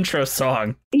 That's her intro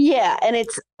song. Yeah, and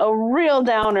it's a real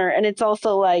downer, and it's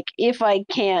also like, if I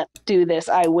can't do this,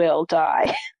 I will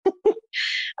die.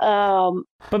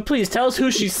 But please tell us who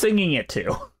she's singing it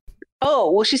to. Oh,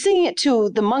 well, she's singing it to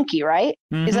the monkey, right?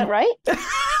 Mm-hmm. Is that right?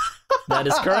 That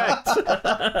is correct.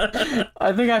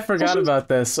 I think I forgot about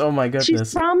this. Oh my goodness.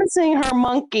 She's promising her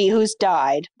monkey, who's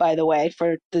died, by the way,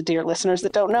 for the dear listeners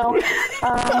that don't know,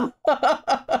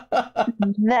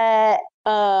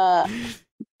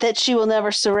 that she will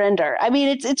never surrender. I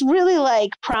mean, it's really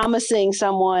like promising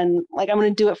someone, like, I'm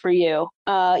going to do it for you.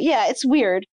 Yeah, it's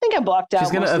weird. I think I blocked out.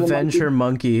 She's going to avenge her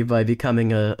monkey by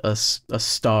becoming a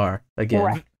star again.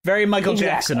 Right. Very Michael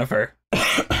Jackson of her.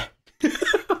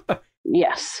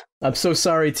 Yes. I'm so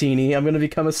sorry, Teeny. I'm going to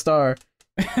become a star.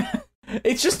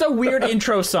 It's just a weird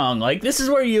intro song. Like, this is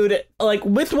where you'd, like,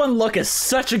 With One Look is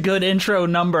such a good intro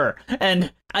number.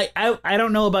 And I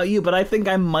don't know about you, but I think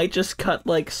I might just cut,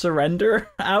 like, Surrender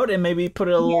out and maybe put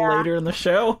it a little later in the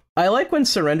show. I like when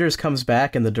Surrenders comes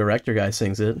back and the director guy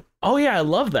sings it. Oh, yeah, I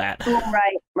love that.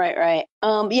 Right.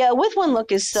 Yeah, With One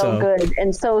Look is so good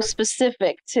and so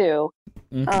specific, too.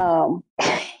 Mm-hmm.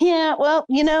 Yeah, well,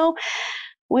 you know,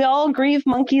 we all grieve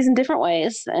monkeys in different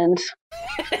ways, and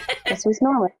that's what's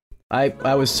normal.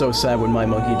 I was so sad when my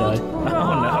monkey died.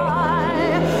 Oh, no.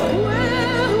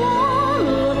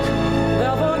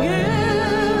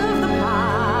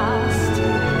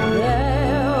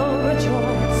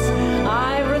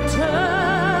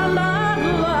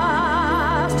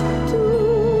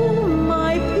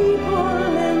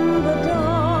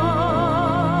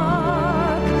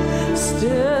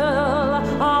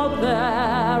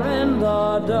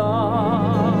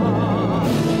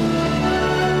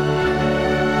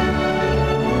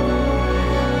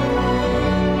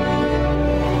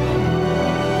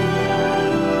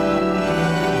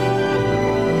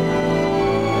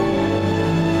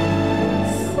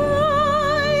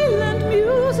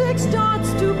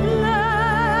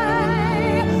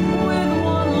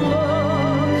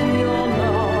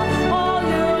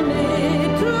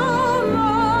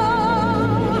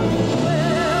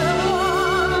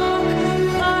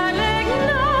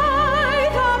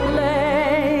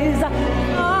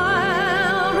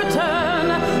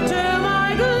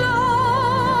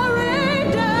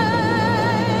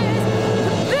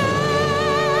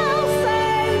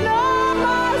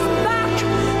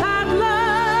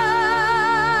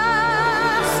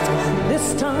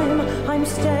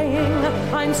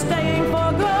 I'm staying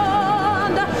for good.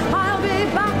 I'll be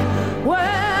back where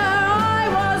I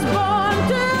was born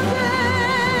to be.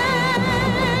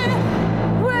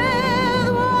 With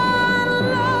one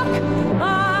look,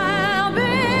 I'll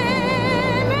be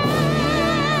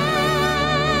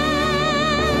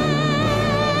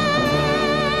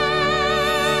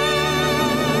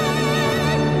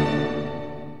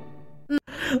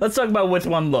me. Let's talk about With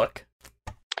One Look.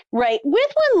 Right.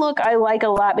 With One Look, I like a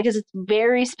lot because it's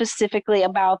very specifically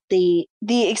about the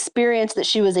experience that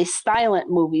she was a silent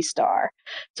movie star.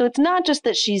 So it's not just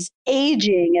that she's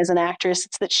aging as an actress,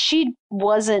 it's that she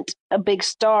wasn't a big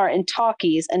star in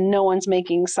talkies and no one's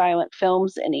making silent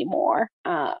films anymore.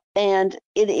 And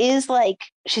it is like,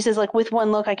 she says, like, with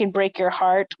one look, I can break your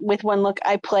heart. With one look,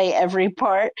 I play every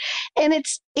part. And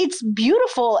it's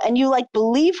beautiful. And you like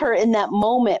believe her in that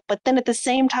moment. But then at the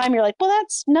same time, you're like, well,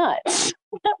 that's nuts.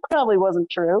 That probably wasn't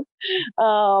true.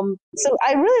 So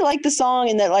I really like the song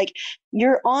in that, like,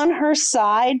 you're on her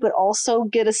side, but also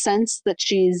get a sense that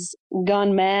she's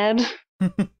gone mad.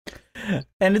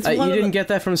 And it's you didn't get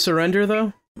that from Surrender,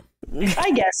 though?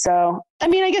 I guess so. I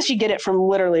mean, I guess you get it from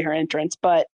literally her entrance,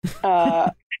 but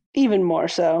even more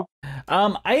so.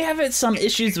 I have some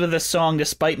issues with this song,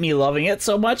 despite me loving it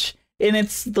so much. And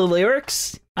it's the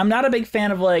lyrics. I'm not a big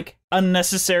fan of, like,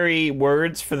 unnecessary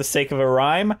words for the sake of a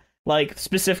rhyme. Like,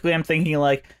 specifically, I'm thinking,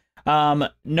 like,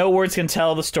 no words can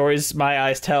tell the stories my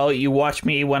eyes tell. You watch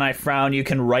me when I frown. You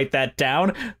can write that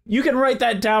down. You can write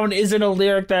that down isn't a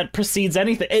lyric that precedes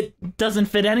anything. It doesn't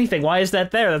fit anything. Why is that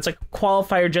there? That's a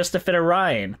qualifier just to fit a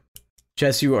rhyme.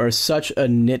 Jess, you are such a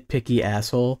nitpicky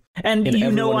asshole. And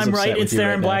you know I'm right. It's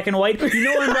there in black and white. You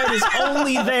know I'm right is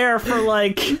only there for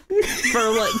that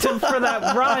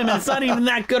rhyme. And it's not even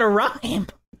that good a rhyme.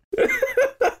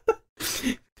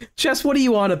 Jess, what do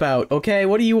you want about? Okay,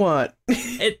 what do you want?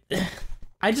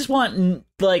 I just want,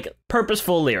 like,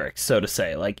 purposeful lyrics, so to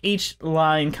say. Like, each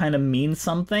line kind of means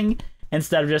something,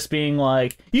 instead of just being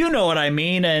like, you know what I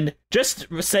mean, and just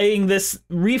saying this,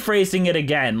 rephrasing it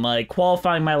again, like,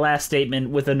 qualifying my last statement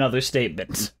with another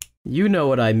statement. You know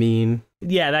what I mean.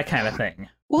 Yeah, that kind of thing.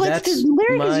 Well, that's it's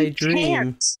lyrics my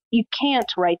dream. You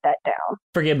can't write that down.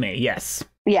 Forgive me, yes.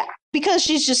 Yeah, because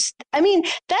she's just, I mean,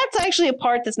 that's actually a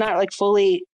part that's not, like,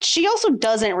 fully, she also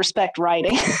doesn't respect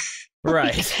writing.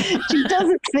 Right. She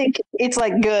doesn't think it's,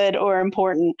 like, good or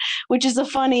important, which is a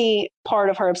funny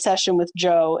part of her obsession with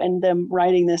Joe and them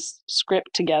writing this script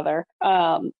together.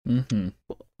 Mm-hmm.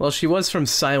 Well, she was from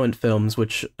silent films,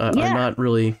 which are not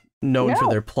really known for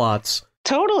their plots.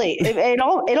 Totally. It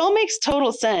all makes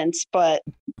total sense, but...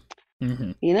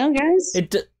 Mm-hmm. You know, guys,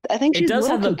 I think she's it does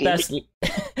have the kooky. best.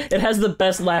 It has the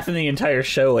best laugh in the entire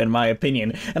show, in my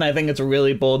opinion, and I think it's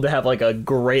really bold to have, like, a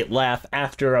great laugh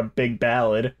after a big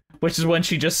ballad, which is when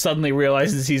she just suddenly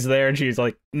realizes he's there and she's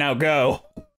like, "Now go."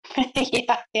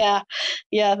 Yeah,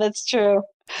 that's true.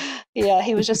 Yeah,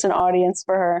 he was just an audience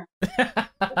for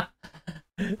her.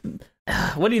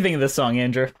 What do you think of this song,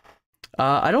 Andrew?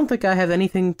 I don't think I have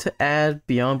anything to add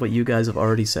beyond what you guys have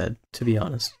already said, to be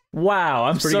honest. Wow,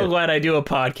 I'm so glad I do a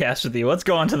podcast with you. Let's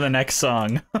go on to the next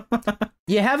song.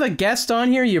 You have a guest on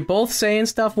here, you're both saying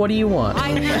stuff, what do you want?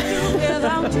 I need you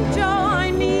without you, Joe,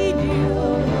 I need you.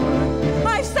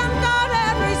 I've sent out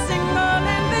every single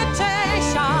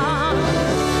invitation.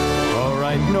 All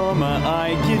right, Norma,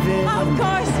 I give in. Of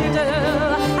course you do.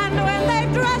 And when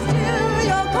they've dressed you,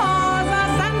 you'll cause a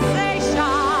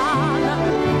sensation.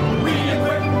 We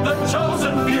equip the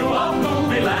chosen few of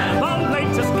movie land. The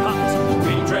latest cut.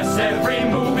 We dress every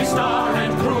movie star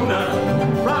and crooner,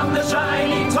 from the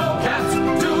shiny toe caps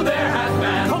to their hat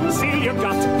band. Conceal your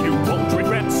gut, you won't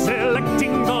regret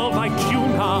selecting the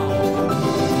Vicuna.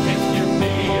 If you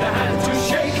need a hand to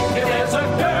shake, if there's a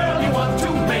girl you want to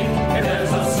make, if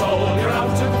there's a soul you're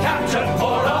out to capture,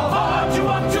 or a heart you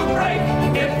want to break,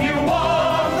 if you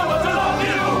want the one to love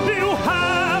you, you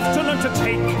have to learn to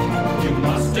take. You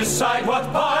must decide what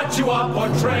part you are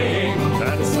portraying.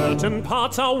 And certain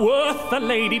parts are worth the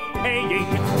lady paying.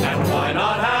 And why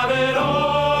not have it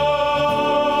all?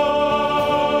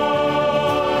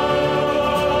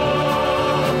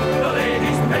 The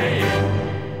lady's paying.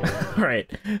 All right.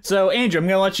 So, Andrew, I'm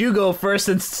going to let you go first,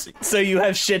 so you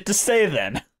have shit to say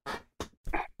then.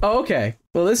 Oh, okay.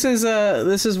 Well, this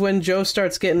is when Joe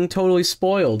starts getting totally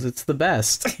spoiled. It's the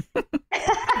best.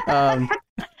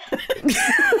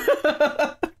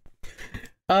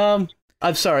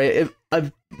 I'm sorry.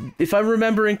 If I'm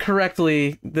remembering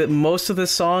correctly, that most of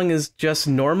this song is just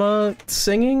Norma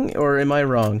singing, or am I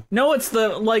wrong? No, it's the,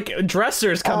 like,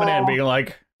 dressers coming in being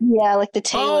like... Yeah, like the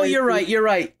Taylor. Oh, you're right.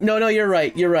 No, you're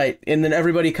right. And then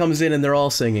everybody comes in and they're all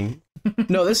singing.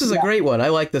 No, this is a great one. I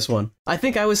like this one. I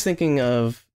think I was thinking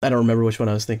of... I don't remember which one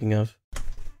I was thinking of.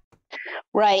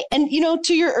 Right. And, you know,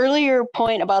 to your earlier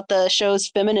point about the show's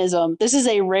feminism, this is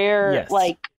a rare,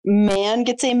 like, man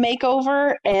gets a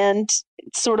makeover, and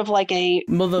it's sort of like a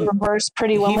reverse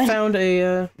Pretty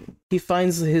Woman. He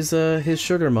finds his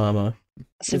sugar mama.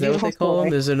 Is that what they call him?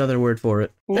 There's another word for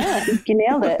it. Yeah, you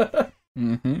nailed it.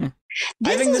 Mm-hmm.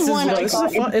 This I think is this is one like-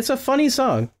 I It's a funny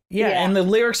song. Yeah, Yeah. and the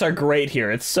lyrics are great here.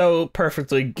 It's so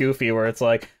perfectly goofy where it's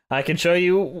like, I can show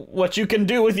you what you can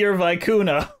do with your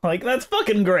vicuna. Like, that's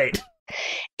fucking great.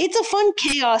 It's a fun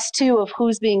chaos too of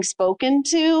who's being spoken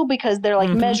to, because they're like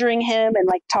Mhm. measuring him and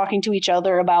like talking to each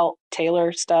other about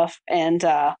Taylor stuff, and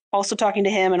also talking to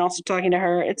him and also talking to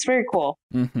her. It's very cool.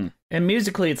 Mm-hmm. And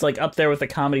musically, it's like up there with the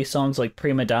comedy songs like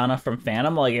Prima Donna from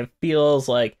Phantom. Like, it feels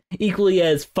like equally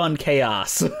as fun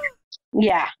chaos.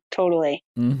 Yeah, totally.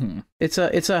 Mm-hmm. It's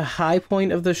a high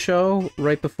point of the show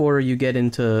right before you get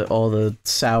into all the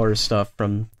sour stuff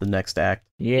from the next act.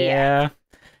 Yeah.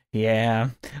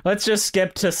 Let's just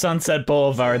skip to Sunset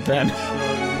Boulevard then.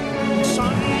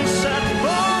 Sunset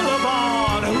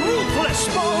Boulevard, ruthless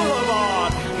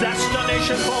boulevard,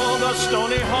 destination for the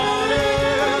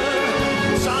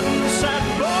stony-hearted. Sunset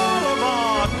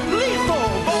Boulevard, lethal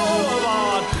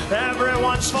boulevard,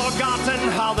 everyone's forgotten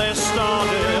how they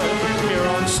started here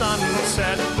on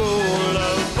Sunset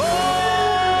Boulevard.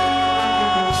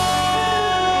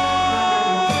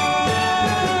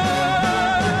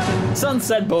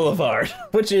 Sunset Boulevard,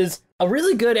 which is a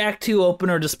really good Act 2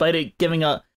 opener despite it giving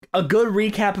a good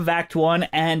recap of Act 1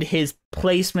 and his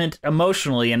placement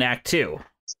emotionally in Act 2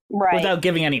 Right. without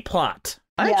giving any plot.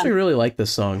 I Yeah. actually really like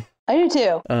this song. I do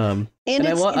too. And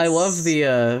I love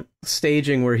the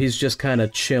staging where he's just kind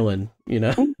of chilling, you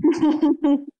know?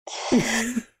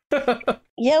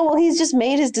 Yeah, well, he's just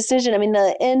made his decision. I mean,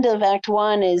 the end of Act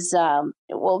 1 is,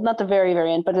 well, not the very,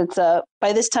 very end, but it's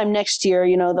by this time next year,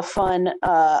 you know, the fun,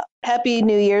 Happy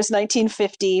New Year's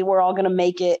 1950, we're all going to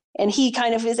make it. And he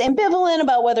kind of is ambivalent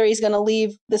about whether he's going to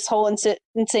leave this whole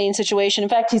insane situation. In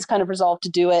fact, he's kind of resolved to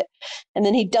do it. And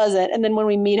then he doesn't. And then when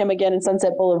we meet him again in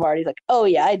Sunset Boulevard, he's like, oh,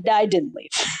 yeah, I didn't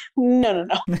leave. No.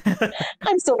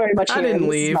 I'm still very much here. I didn't This is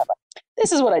leave.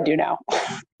 this is what I do now.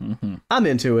 Mm-hmm. I'm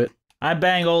into it. I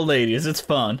bang old ladies. It's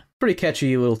fun. Pretty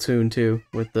catchy little tune, too,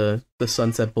 with the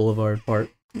Sunset Boulevard part.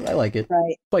 I like it.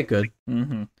 Right. Quite good.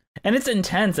 Mm-hmm. And it's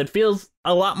intense. It feels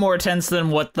a lot more intense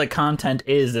than what the content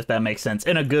is, if that makes sense,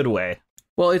 in a good way.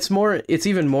 Well, it's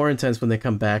even more intense when they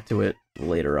come back to it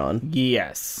later on.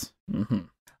 Yes.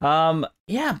 Mm-hmm.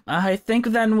 Yeah, I think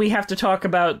then we have to talk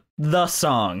about the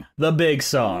song, the big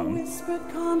song. Whispered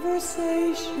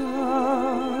conversations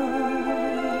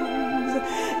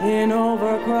in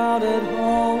overcrowded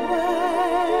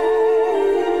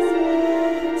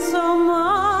hallways. So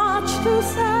much to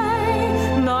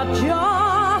say, not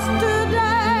just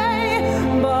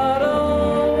today, but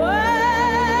always.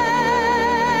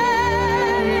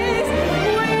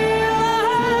 We'll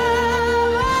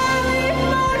have early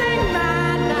floating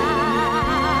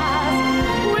madness.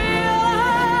 We'll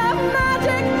have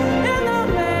magic in the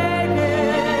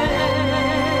making.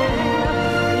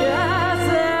 Yes,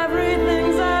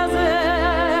 everything's as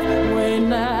if we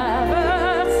never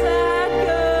said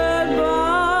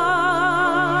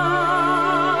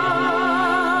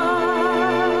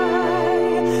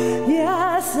goodbye.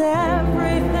 Yes,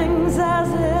 everything's as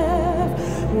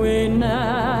if we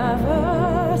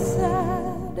never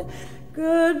said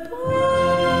goodbye.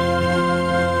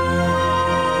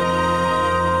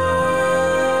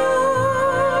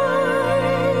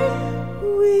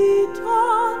 We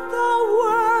taught the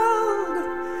world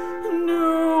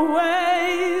new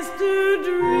ways to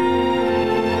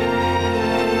dream.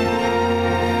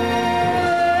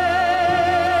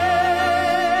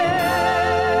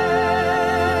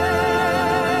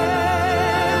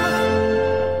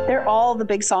 They're all the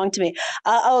big song to me.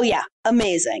 Oh yeah,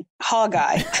 amazing.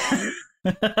 Hog-Eye.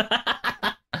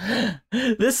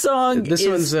 This song This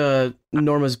is... one's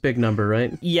Norma's big number,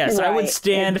 right? Yes, I would Right.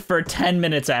 stand for 10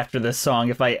 minutes after this song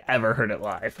if I ever heard it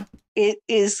live. It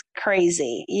is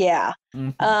crazy. Yeah.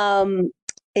 Mhm.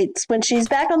 It's when she's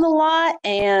back on the lot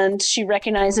and she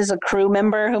recognizes a crew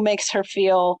member who makes her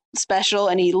feel special,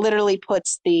 and he literally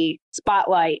puts the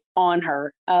spotlight on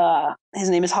her. His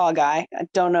name is Hog-Eye. I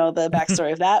don't know the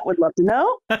backstory of that. Would love to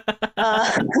know.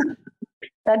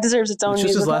 That deserves its own It's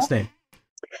just his musical. last name.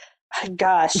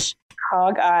 Gosh,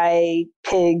 Hog-Eye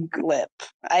Pig Lip.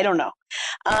 I don't know.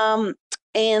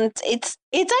 And it's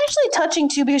actually touching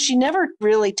too, because she never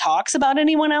really talks about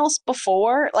anyone else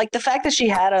before. Like the fact that she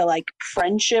had a like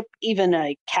friendship, even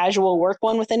a casual work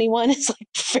one with anyone, is like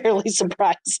fairly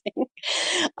surprising.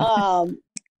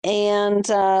 And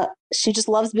she just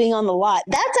loves being on the lot.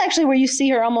 That's actually where you see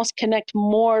her almost connect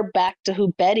more back to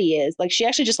who Betty is. Like she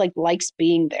actually just like likes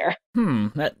being there.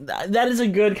 That is a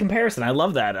good comparison. I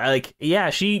love that. Yeah,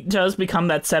 she does become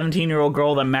that 17-year-old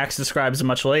girl that Max describes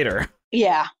much later.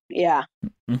 Yeah.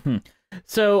 Mm-hmm.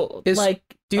 So, Do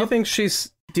you think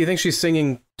she's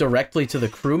singing directly to the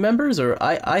crew members, or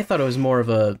I thought it was more of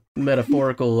a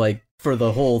metaphorical, like, for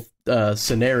the whole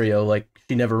scenario, like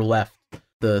she never left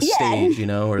the stage, you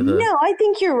know, or the... No, I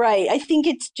think you're right. I think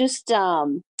it's just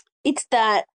it's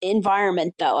that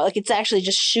environment, though. Like, it's actually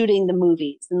just shooting the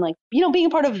movies and, like, you know, being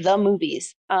a part of the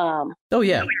movies. Oh,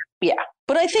 yeah. Yeah.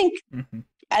 But I think,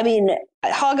 I mean,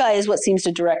 Hog-Eye is what seems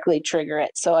to directly trigger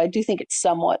it. So I do think it's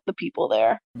somewhat the people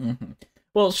there.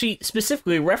 Well, she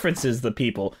specifically references the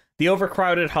people. The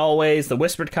overcrowded hallways, the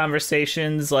whispered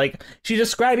conversations. Like, she's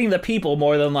describing the people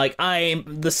more than, like, I'm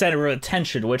the center of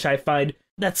attention, which I find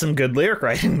that's some good lyric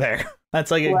writing there.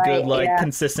 That's, like, a good, like,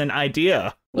 consistent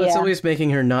idea. Well, it's always making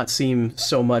her not seem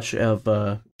so much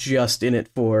of just in it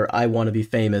for I want to be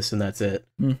famous and that's it.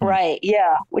 Right,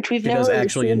 yeah. Which we've never really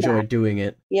actually seen enjoy that. doing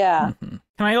it. Yeah. Can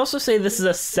I also say this is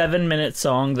a 7-minute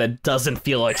song that doesn't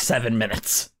feel like 7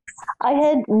 minutes? I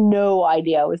had no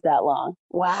idea it was that long.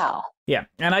 Wow. Yeah,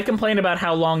 and I complain about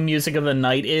how long Music of the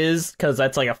Night is, because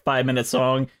that's like a 5-minute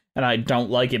song, and I don't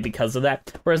like it because of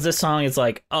that. Whereas this song is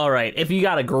like, all right, if you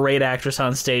got a great actress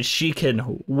on stage, she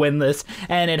can win this,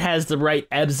 and it has the right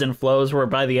ebbs and flows where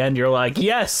by the end you're like,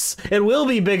 yes, it will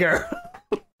be bigger.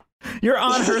 You're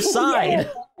on her side.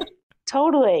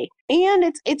 Totally.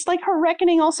 And it's like her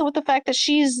reckoning also with the fact that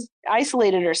she's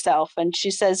isolated herself, and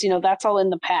she says, you know, that's all in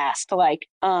the past. Like,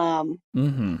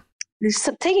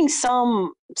 taking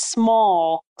some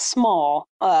small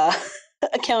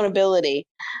accountability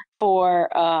for,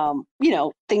 you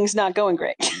know, things not going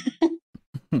great.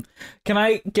 Can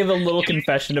I give a little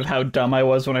confession of how dumb I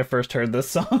was when I first heard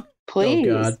this song? Please.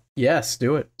 Oh, God. Yes,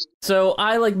 do it. So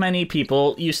I, like many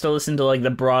people, used to listen to, like, the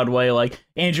Broadway, like,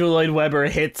 Andrew Lloyd Webber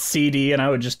hits CD, and I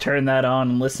would just turn that on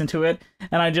and listen to it.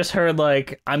 And I just heard,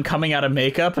 like, I'm coming out of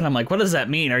makeup, and I'm like, what does that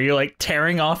mean? Are you, like,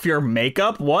 tearing off your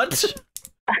makeup? What?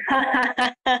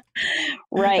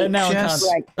 Right. And now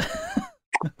Right.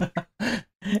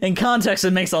 in context,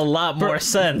 it makes a lot more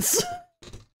sense.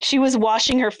 She was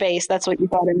washing her face. That's what you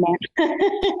thought it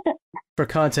meant. For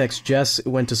context, Jess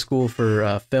went to school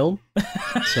for film,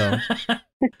 so...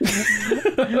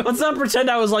 Let's not pretend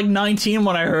I was, like, 19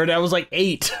 when I heard it. I was, like,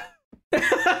 8.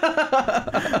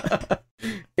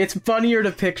 It's funnier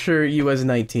to picture you as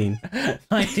 19.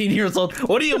 19 years old.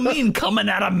 What do you mean, coming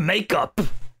out of makeup?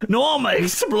 Norma,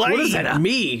 explain. What does that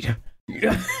mean?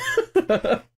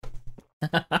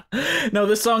 No,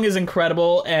 this song is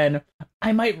incredible, and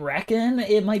I might reckon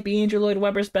it might be Andrew Lloyd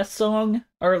Webber's best song,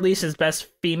 or at least his best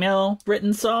female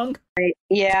written song.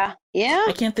 Yeah. Yeah.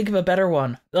 I can't think of a better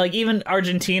one. Like, even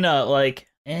Argentina, like,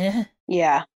 eh.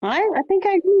 Yeah. I think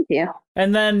I agree with you.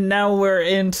 And then now we're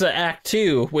into Act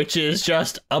 2, which is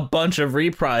just a bunch of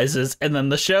reprises, and then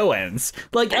the show ends.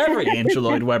 Like every Andrew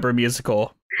Lloyd Webber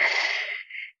musical.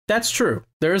 That's true.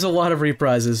 There is a lot of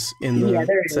reprises in the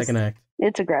second act.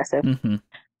 It's aggressive.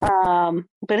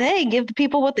 But hey, give the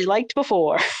people what they liked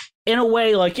before. In a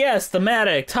way, like, yes,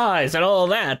 thematic, ties, and all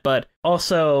that, but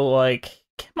also, like,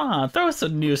 come on, throw us a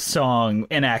new song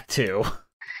in Act 2.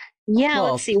 Yeah,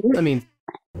 Well, let's see. I mean,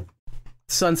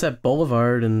 Sunset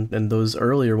Boulevard and those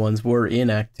earlier ones were in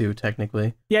Act 2,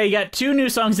 technically. Yeah, you got 2 new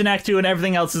songs in Act 2, and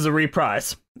everything else is a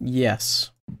reprise.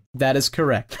 Yes, that is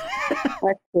correct.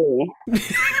 Let's see.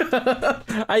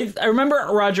 I remember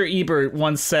Roger Ebert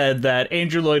once said that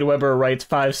Andrew Lloyd Webber writes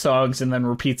 5 songs and then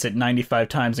repeats it 95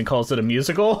 times and calls it a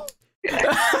musical.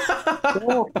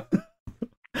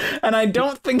 And I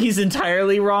don't think he's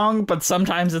entirely wrong, but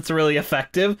sometimes it's really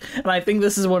effective. And I think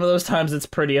this is one of those times it's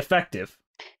pretty effective.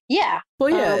 Yeah. Well,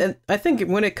 yeah, and I think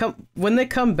when they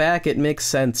come back, it makes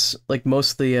sense. Like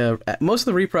most of the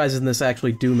reprises in this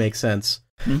actually do make sense.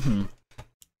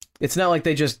 It's not like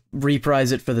they just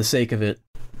reprise it for the sake of it.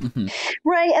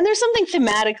 Right. And there's something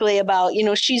thematically about, you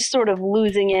know, she's sort of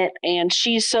losing it, and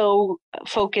she's so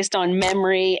focused on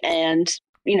memory and,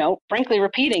 you know, frankly,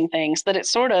 repeating things that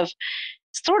it's sort of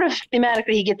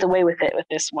thematically he gets away with it with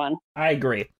this one. I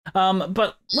agree.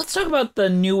 But let's talk about the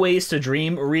New Ways to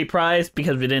Dream reprise,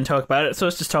 because we didn't talk about it. So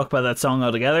let's just talk about that song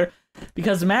altogether.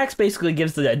 Because Max basically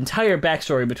gives the entire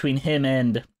backstory between him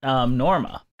and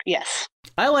Norma. Yes.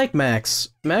 I like Max.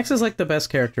 Max is like the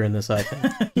best character in this, I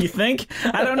think. You think?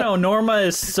 I don't know. Norma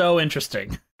is so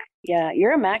interesting. Yeah,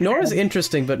 you're a Max. Norma's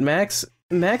interesting, but Max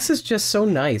is just so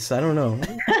nice. I don't know.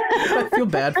 I feel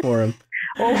bad for him.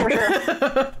 Oh, for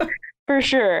sure. For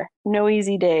sure. No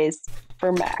easy days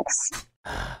for Max.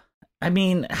 I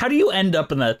mean, how do you end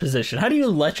up in that position? How do you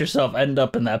let yourself end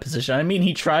up in that position? I mean,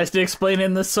 he tries to explain it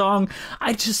in the song.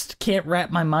 I just can't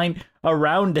wrap my mind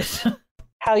around it.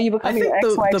 How you I become think your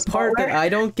ex-wife's the part butler? that I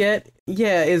don't get,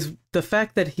 is the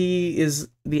fact that he is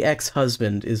the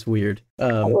ex-husband is weird.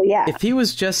 Oh, yeah. If he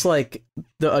was just like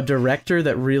a director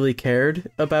that really cared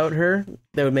about her,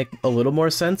 that would make a little more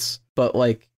sense. But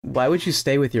like, why would you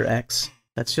stay with your ex?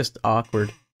 That's just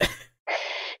awkward.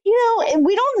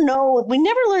 We don't know. We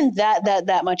never learned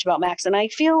that much about Max, and I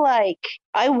feel like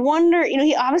I wonder.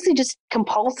 He obviously just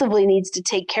compulsively needs to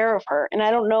take care of her, and I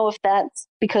don't know if that's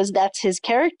because that's his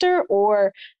character,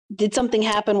 or did something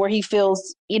happen where he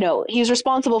feels he's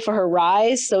responsible for her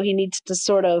rise, so he needs to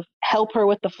sort of help her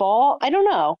with the fall. I don't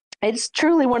know. It's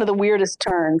truly one of the weirdest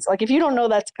turns. Like, if you don't know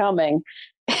that's coming,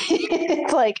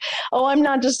 it's like, oh, I'm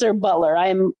not just their butler.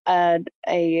 I'm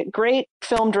a great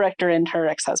film director and her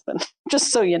ex-husband,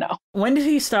 just so you know. When did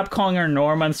he stop calling her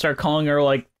Norma and start calling her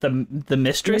like the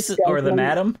mistress or the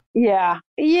madam? Yeah,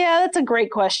 that's a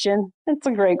great question.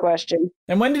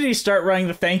 And when did he start writing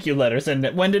the thank you letters? And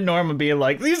when did Norma be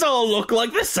like, these all look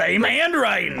like the same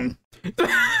handwriting?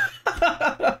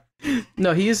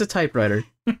 No, he is a typewriter.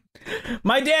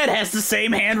 My dad has the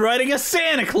same handwriting as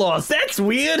Santa Claus. That's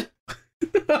weird.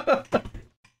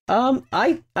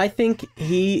 I think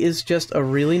he is just a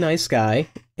really nice guy,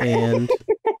 and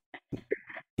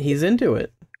he's into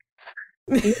it.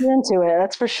 He's into it,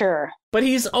 that's for sure. But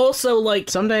he's also like,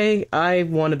 someday I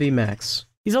want to be Max.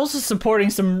 He's also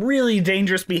supporting some really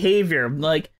dangerous behavior.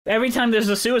 Like, every time there's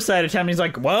a suicide attempt, he's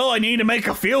like, well, I need to make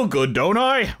her feel good, don't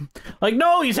I? Like,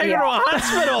 no, you take her to a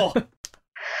hospital.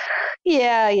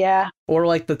 Yeah. Or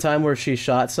like the time where she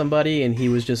shot somebody and he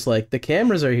was just like, the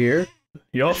cameras are here.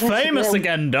 You're famous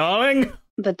again, darling.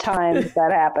 The time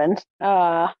that happened.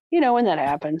 When that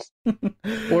happens.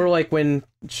 Or like when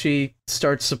she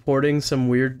starts supporting some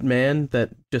weird man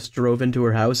that just drove into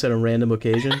her house at a random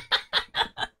occasion.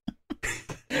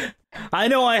 I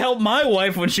know I help my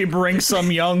wife when she brings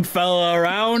some young fella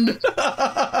around.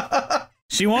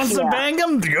 She wants to bang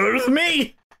him, go with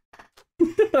me.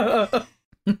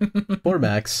 Poor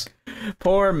Max.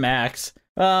 Poor Max.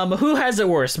 Who has it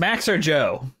worse, Max or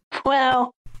Joe?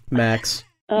 Well, Max.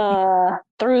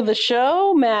 Through the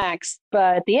show, Max,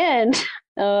 but at the end,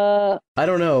 I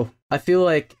don't know. I feel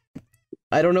like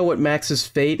I don't know what Max's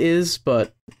fate is,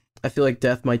 but I feel like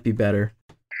death might be better.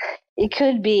 It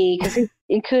could be, because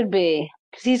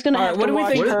he's gonna have to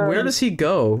watch her. Where does he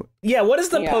go? Yeah, what is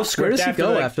the postscript? Where does he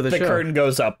go after the show? Curtain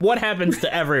goes up? What happens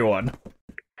to everyone?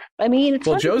 I mean, it's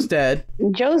Joe's dead.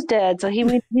 Joe's dead, so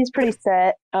he's pretty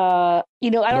set. I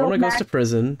don't know. Norma goes to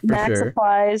prison for Max sure.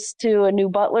 applies to a new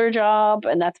butler job,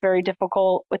 and that's very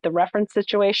difficult with the reference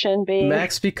situation being.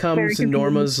 Max becomes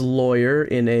Norma's lawyer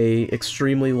in a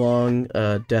extremely long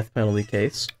death penalty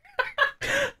case.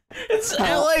 It's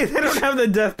LA. They don't have the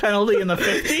death penalty in the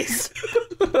 50s.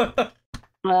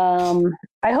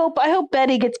 I hope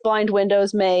Betty gets blind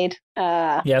windows made.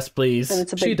 Yes, please.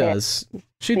 She does.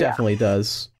 She definitely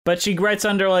does. But she writes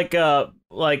under like a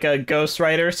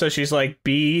ghostwriter, so she's like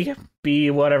B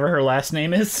whatever her last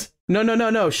name is.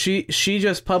 No. She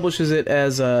just publishes it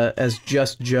as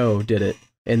Just Joe did it,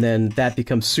 and then that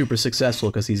becomes super successful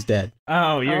because he's dead.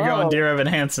 Oh, you're going Dear Evan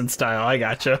Hansen style. I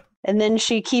gotcha. And then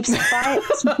she keeps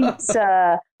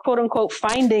quote unquote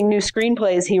finding new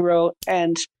screenplays he wrote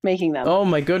and making them. Oh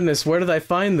my goodness, where did I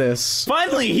find this?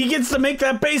 Finally, he gets to make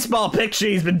that baseball picture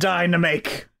he's been dying to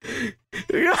make.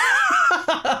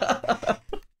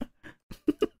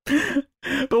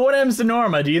 But what happens to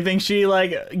Norma? Do you think she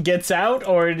gets out,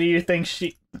 or do you think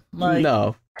she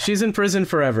No, she's in prison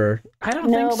forever. I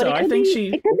don't think so. I think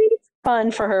it could be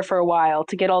fun for her for a while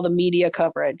to get all the media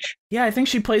coverage. Yeah, I think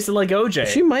she plays it like OJ.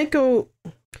 She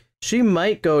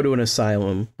might go to an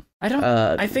asylum.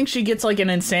 I think she gets like an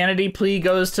insanity plea,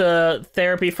 goes to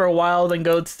therapy for a while, then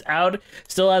goes out,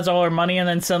 still has all her money, and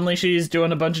then suddenly she's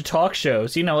doing a bunch of talk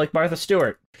shows, like Martha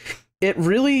Stewart. It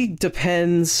really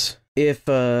depends if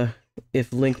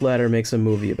Linklater makes a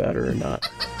movie about her or not.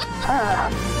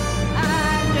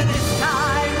 And this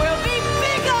time will be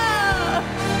bigger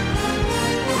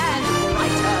and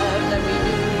brighter than we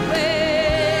knew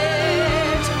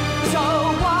it. So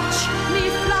watch me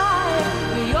fly,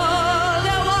 we all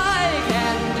know I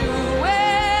can do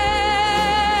it.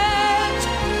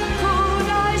 Could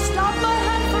I stop my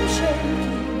hand from shaking?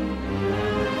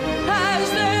 Has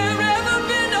there ever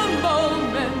been a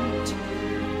moment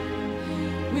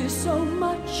with so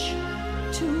much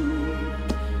to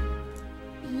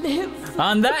live?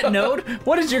 On that note,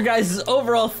 what is your guys'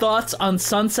 overall thoughts on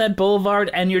Sunset Boulevard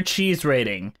and your cheese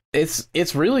rating?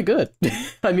 It's really good.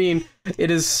 I mean, it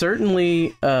is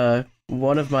certainly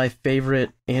one of my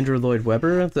favorite Andrew Lloyd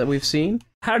Webber that we've seen.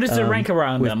 How does it rank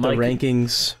around with them? The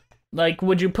rankings. Like,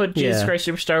 would you put Jesus Christ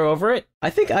Superstar over it? I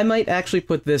think I might actually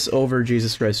put this over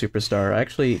Jesus Christ Superstar. I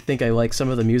actually think I like some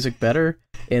of the music better,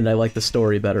 and I like the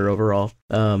story better overall.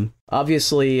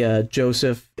 Obviously,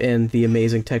 Joseph and the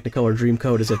amazing Technicolor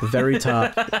Dreamcoat is at the very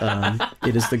top.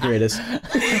 It is the greatest.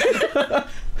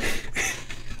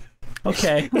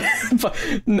 Okay. but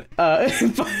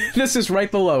this is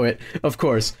right below it, of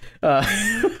course.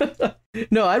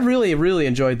 No, I really, really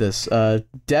enjoyed this.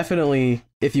 Definitely,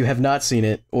 if you have not seen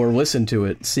it or listened to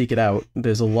it, seek it out.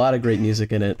 There's a lot of great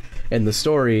music in it, and the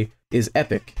story is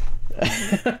epic.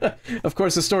 Of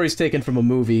course, the story's taken from a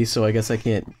movie, so I guess I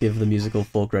can't give the musical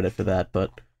full credit for that, but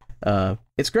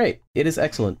it's great. It is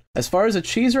excellent. As far as a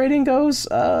cheese rating goes,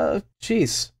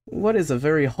 cheese. What is a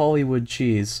very Hollywood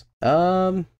cheese?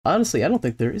 Honestly, I don't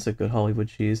think there is a good Hollywood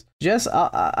cheese. Jess,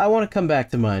 I want to come back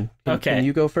to mine. Can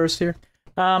you go first here?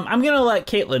 I'm gonna let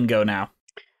Caitlin go now.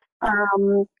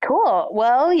 Cool.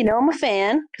 Well, I'm a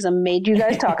fan because I made you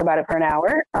guys talk about it for an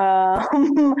hour.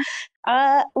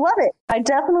 Love it. I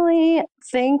definitely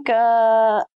think,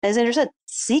 as Andrew said,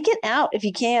 seek it out if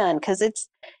you can, because it's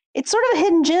sort of a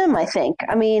hidden gem, I think.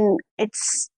 I mean,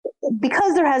 it's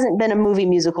because there hasn't been a movie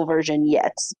musical version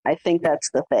yet. I think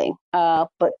that's the thing.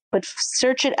 But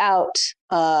search it out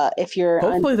if you're...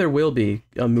 Hopefully there will be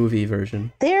a movie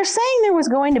version. They're saying there was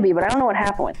going to be, but I don't know what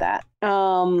happened with that.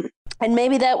 And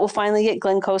maybe that will finally get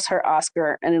Glenn Close her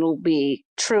Oscar, and it'll be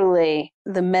truly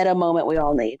the meta moment we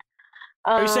all need.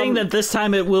 Are you saying that this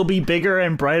time it will be bigger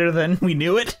and brighter than we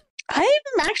knew it? I'm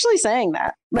actually saying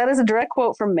that. That is a direct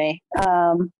quote from me.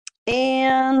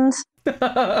 And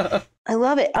I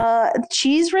love it.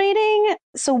 Cheese rating.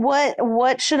 So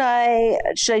what should I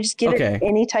just give it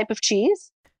any type of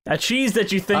cheese? A cheese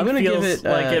that you think feels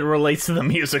like it relates to the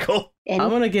musical. I'm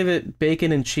going to give it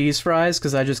bacon and cheese fries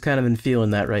because I just kind of been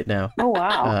feeling that right now. Oh,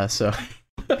 wow. So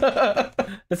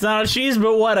it's not a cheese,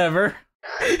 but whatever.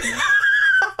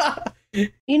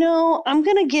 I'm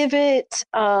going to give it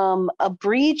a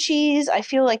brie cheese. I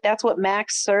feel like that's what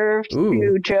Max served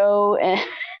to Joe and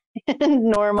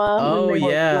Norma. Oh,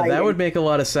 yeah, that would make a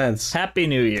lot of sense. Happy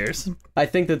New Year's. I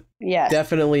think that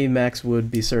definitely Max would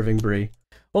be serving brie.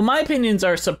 Well, my opinions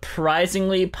are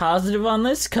surprisingly positive on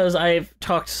this because I've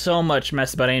talked so much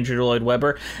mess about Andrew Lloyd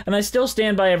Webber, and I still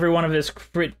stand by every one of his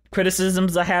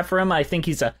criticisms I have for him. I think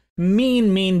he's a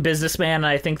mean businessman, and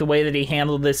I think the way that he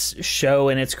handled this show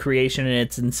and its creation and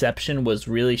its inception was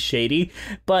really shady,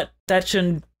 but that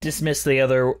shouldn't dismiss the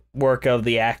other work of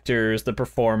the actors, the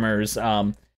performers,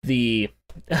 the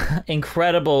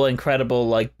incredible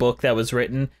like book that was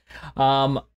written.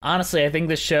 Honestly, I think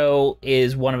the show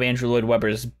is one of Andrew Lloyd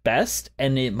Webber's best,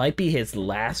 and it might be his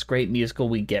last great musical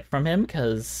we get from him,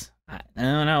 because I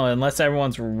don't know, unless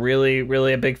everyone's really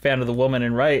a big fan of The Woman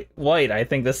in White, I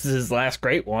think this is his last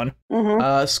great one.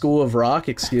 School of Rock,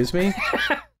 excuse me.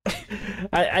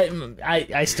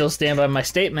 I still stand by my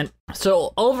statement.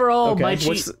 So overall, my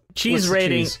cheese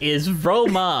rating is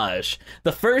Fromage,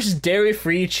 the first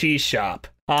dairy-free cheese shop.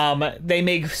 They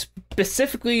make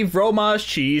specifically Fromage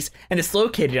cheese, and it's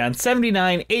located on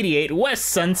 7988 West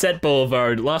Sunset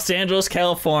Boulevard, Los Angeles,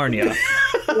 California.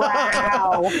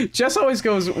 Wow. Jess always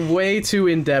goes way too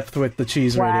in-depth with the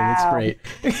cheese rating. It's great.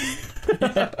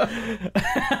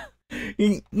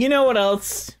 You know what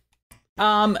else?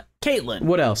 Caitlin.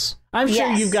 What else? I'm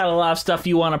sure you've got a lot of stuff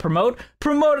you want to promote.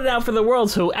 Promote it out for the world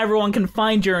so everyone can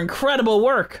find your incredible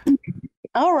work.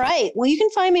 All right. Well, you can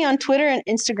find me on Twitter and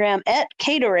Instagram at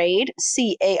Catorade,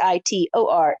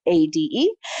 Caitorade.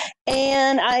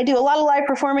 And I do a lot of live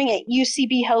performing at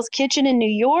UCB Hell's Kitchen in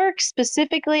New York.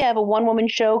 Specifically, I have a one-woman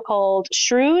show called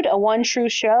Shrewd, a one-true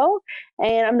show.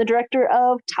 And I'm the director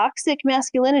of Toxic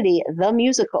Masculinity, the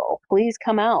musical. Please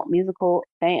come out, musical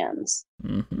fans.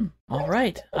 Mm-hmm. All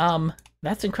right.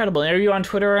 That's incredible. Are you on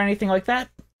Twitter or anything like that?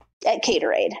 At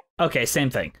Catorade. Okay, same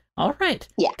thing. All right.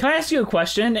 Yeah. Can I ask you a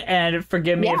question? And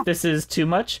forgive me if this is too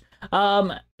much.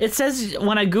 It says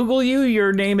when I Google you,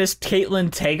 your name is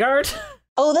Caitlin Taggart.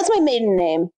 Oh, that's my maiden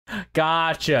name.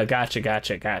 Gotcha. All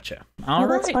right.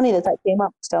 That's funny that came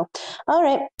up still. All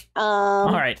right.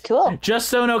 All right. Cool. Just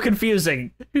so no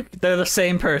confusing. They're the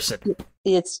same person.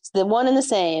 It's the one and the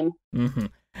same.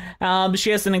 Mm-hmm. She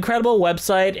has an incredible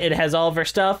website. It has all of her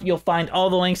stuff. You'll find all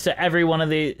the links to every one of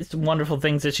the wonderful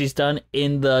things that she's done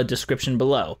in the description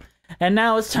below. And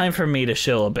now it's time for me to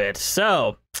shill a bit.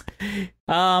 So,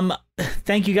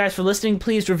 thank you guys for listening.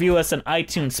 Please review us on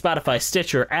iTunes, Spotify,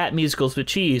 Stitcher, at Musicals with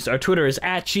Cheese. Our Twitter is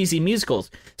at Cheesy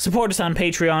Musicals. Support us on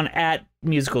Patreon at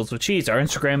Musicals with Cheese. Our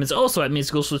Instagram is also at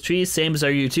Musicals with Cheese, same as our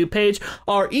YouTube page.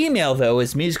 Our email, though,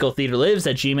 is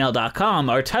musicaltheaterlives@gmail.com.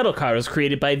 Our title card was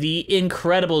created by the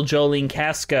incredible Jolene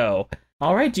Casco.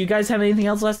 All right, do you guys have anything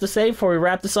else left to say before we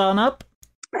wrap this on up?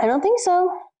 I don't think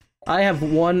so. I have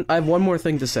one more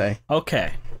thing to say.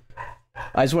 Okay.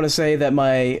 I just want to say that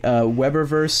my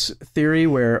Webberverse theory,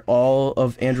 where all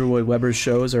of Andrew Lloyd Webber's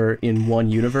shows are in one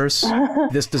universe,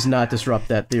 this does not disrupt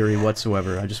that theory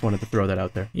whatsoever. I just wanted to throw that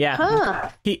out there. Yeah. Huh.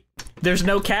 There's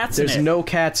no cats There's in it. no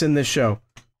cats in this show.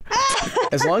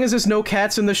 As long as there's no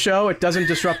cats in the show, it doesn't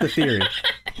disrupt the theory.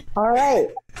 All right.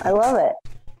 I love it.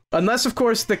 Unless, of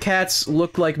course, the cats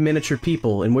look like miniature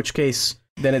people, in which case,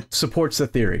 then it supports the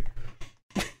theory.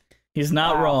 He's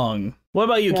not wrong. What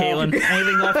about you, No. Caitlin?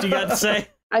 Anything left you got to say?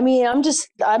 I mean, I'm just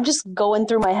going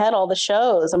through my head all the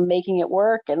shows. I'm making it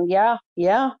work, and yeah,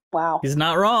 wow. He's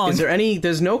not wrong.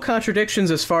 There's no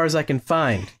contradictions as far as I can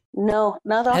find. No,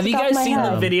 not off Have the you top of guys my seen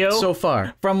head. the video So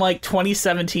far. from like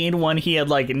 2017 when he had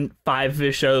like 5 of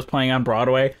his shows playing on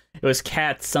Broadway? It was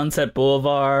Cats, Sunset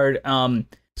Boulevard,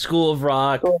 School of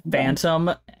Rock,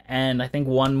 Phantom, and I think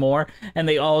one more, and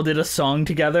they all did a song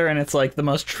together, and it's like the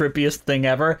most trippiest thing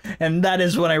ever. And that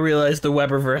is when I realized the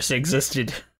Webberverse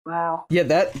existed. Wow. Yeah,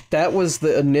 that was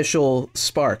the initial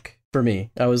spark for me.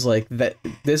 I was like,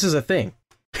 this is a thing.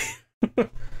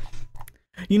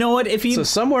 You know what? If he So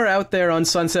somewhere out there on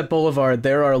Sunset Boulevard,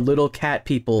 there are little cat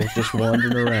people just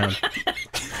wandering around.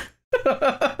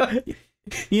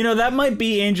 You know, that might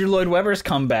be Andrew Lloyd Webber's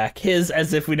comeback. His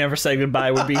As If We Never Said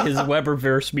Goodbye would be his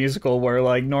Webberverse musical where,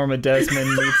 like, Norma Desmond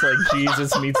meets, like,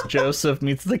 Jesus meets Joseph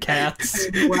meets the cats.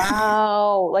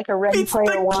 Wow. Like a Ready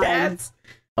Player One.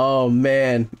 Oh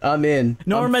man, I'm in.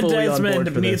 Norma I'm fully on board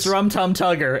Desmond for meets this. Rum Tum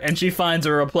Tugger, and she finds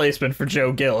a replacement for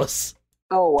Joe Gillis.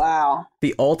 Oh, wow.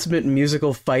 The ultimate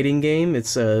musical fighting game.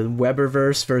 It's a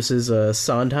Webberverse versus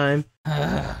Sondheim.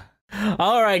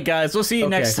 All right, guys. We'll see you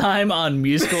next time on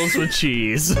Musicals with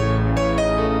Cheese.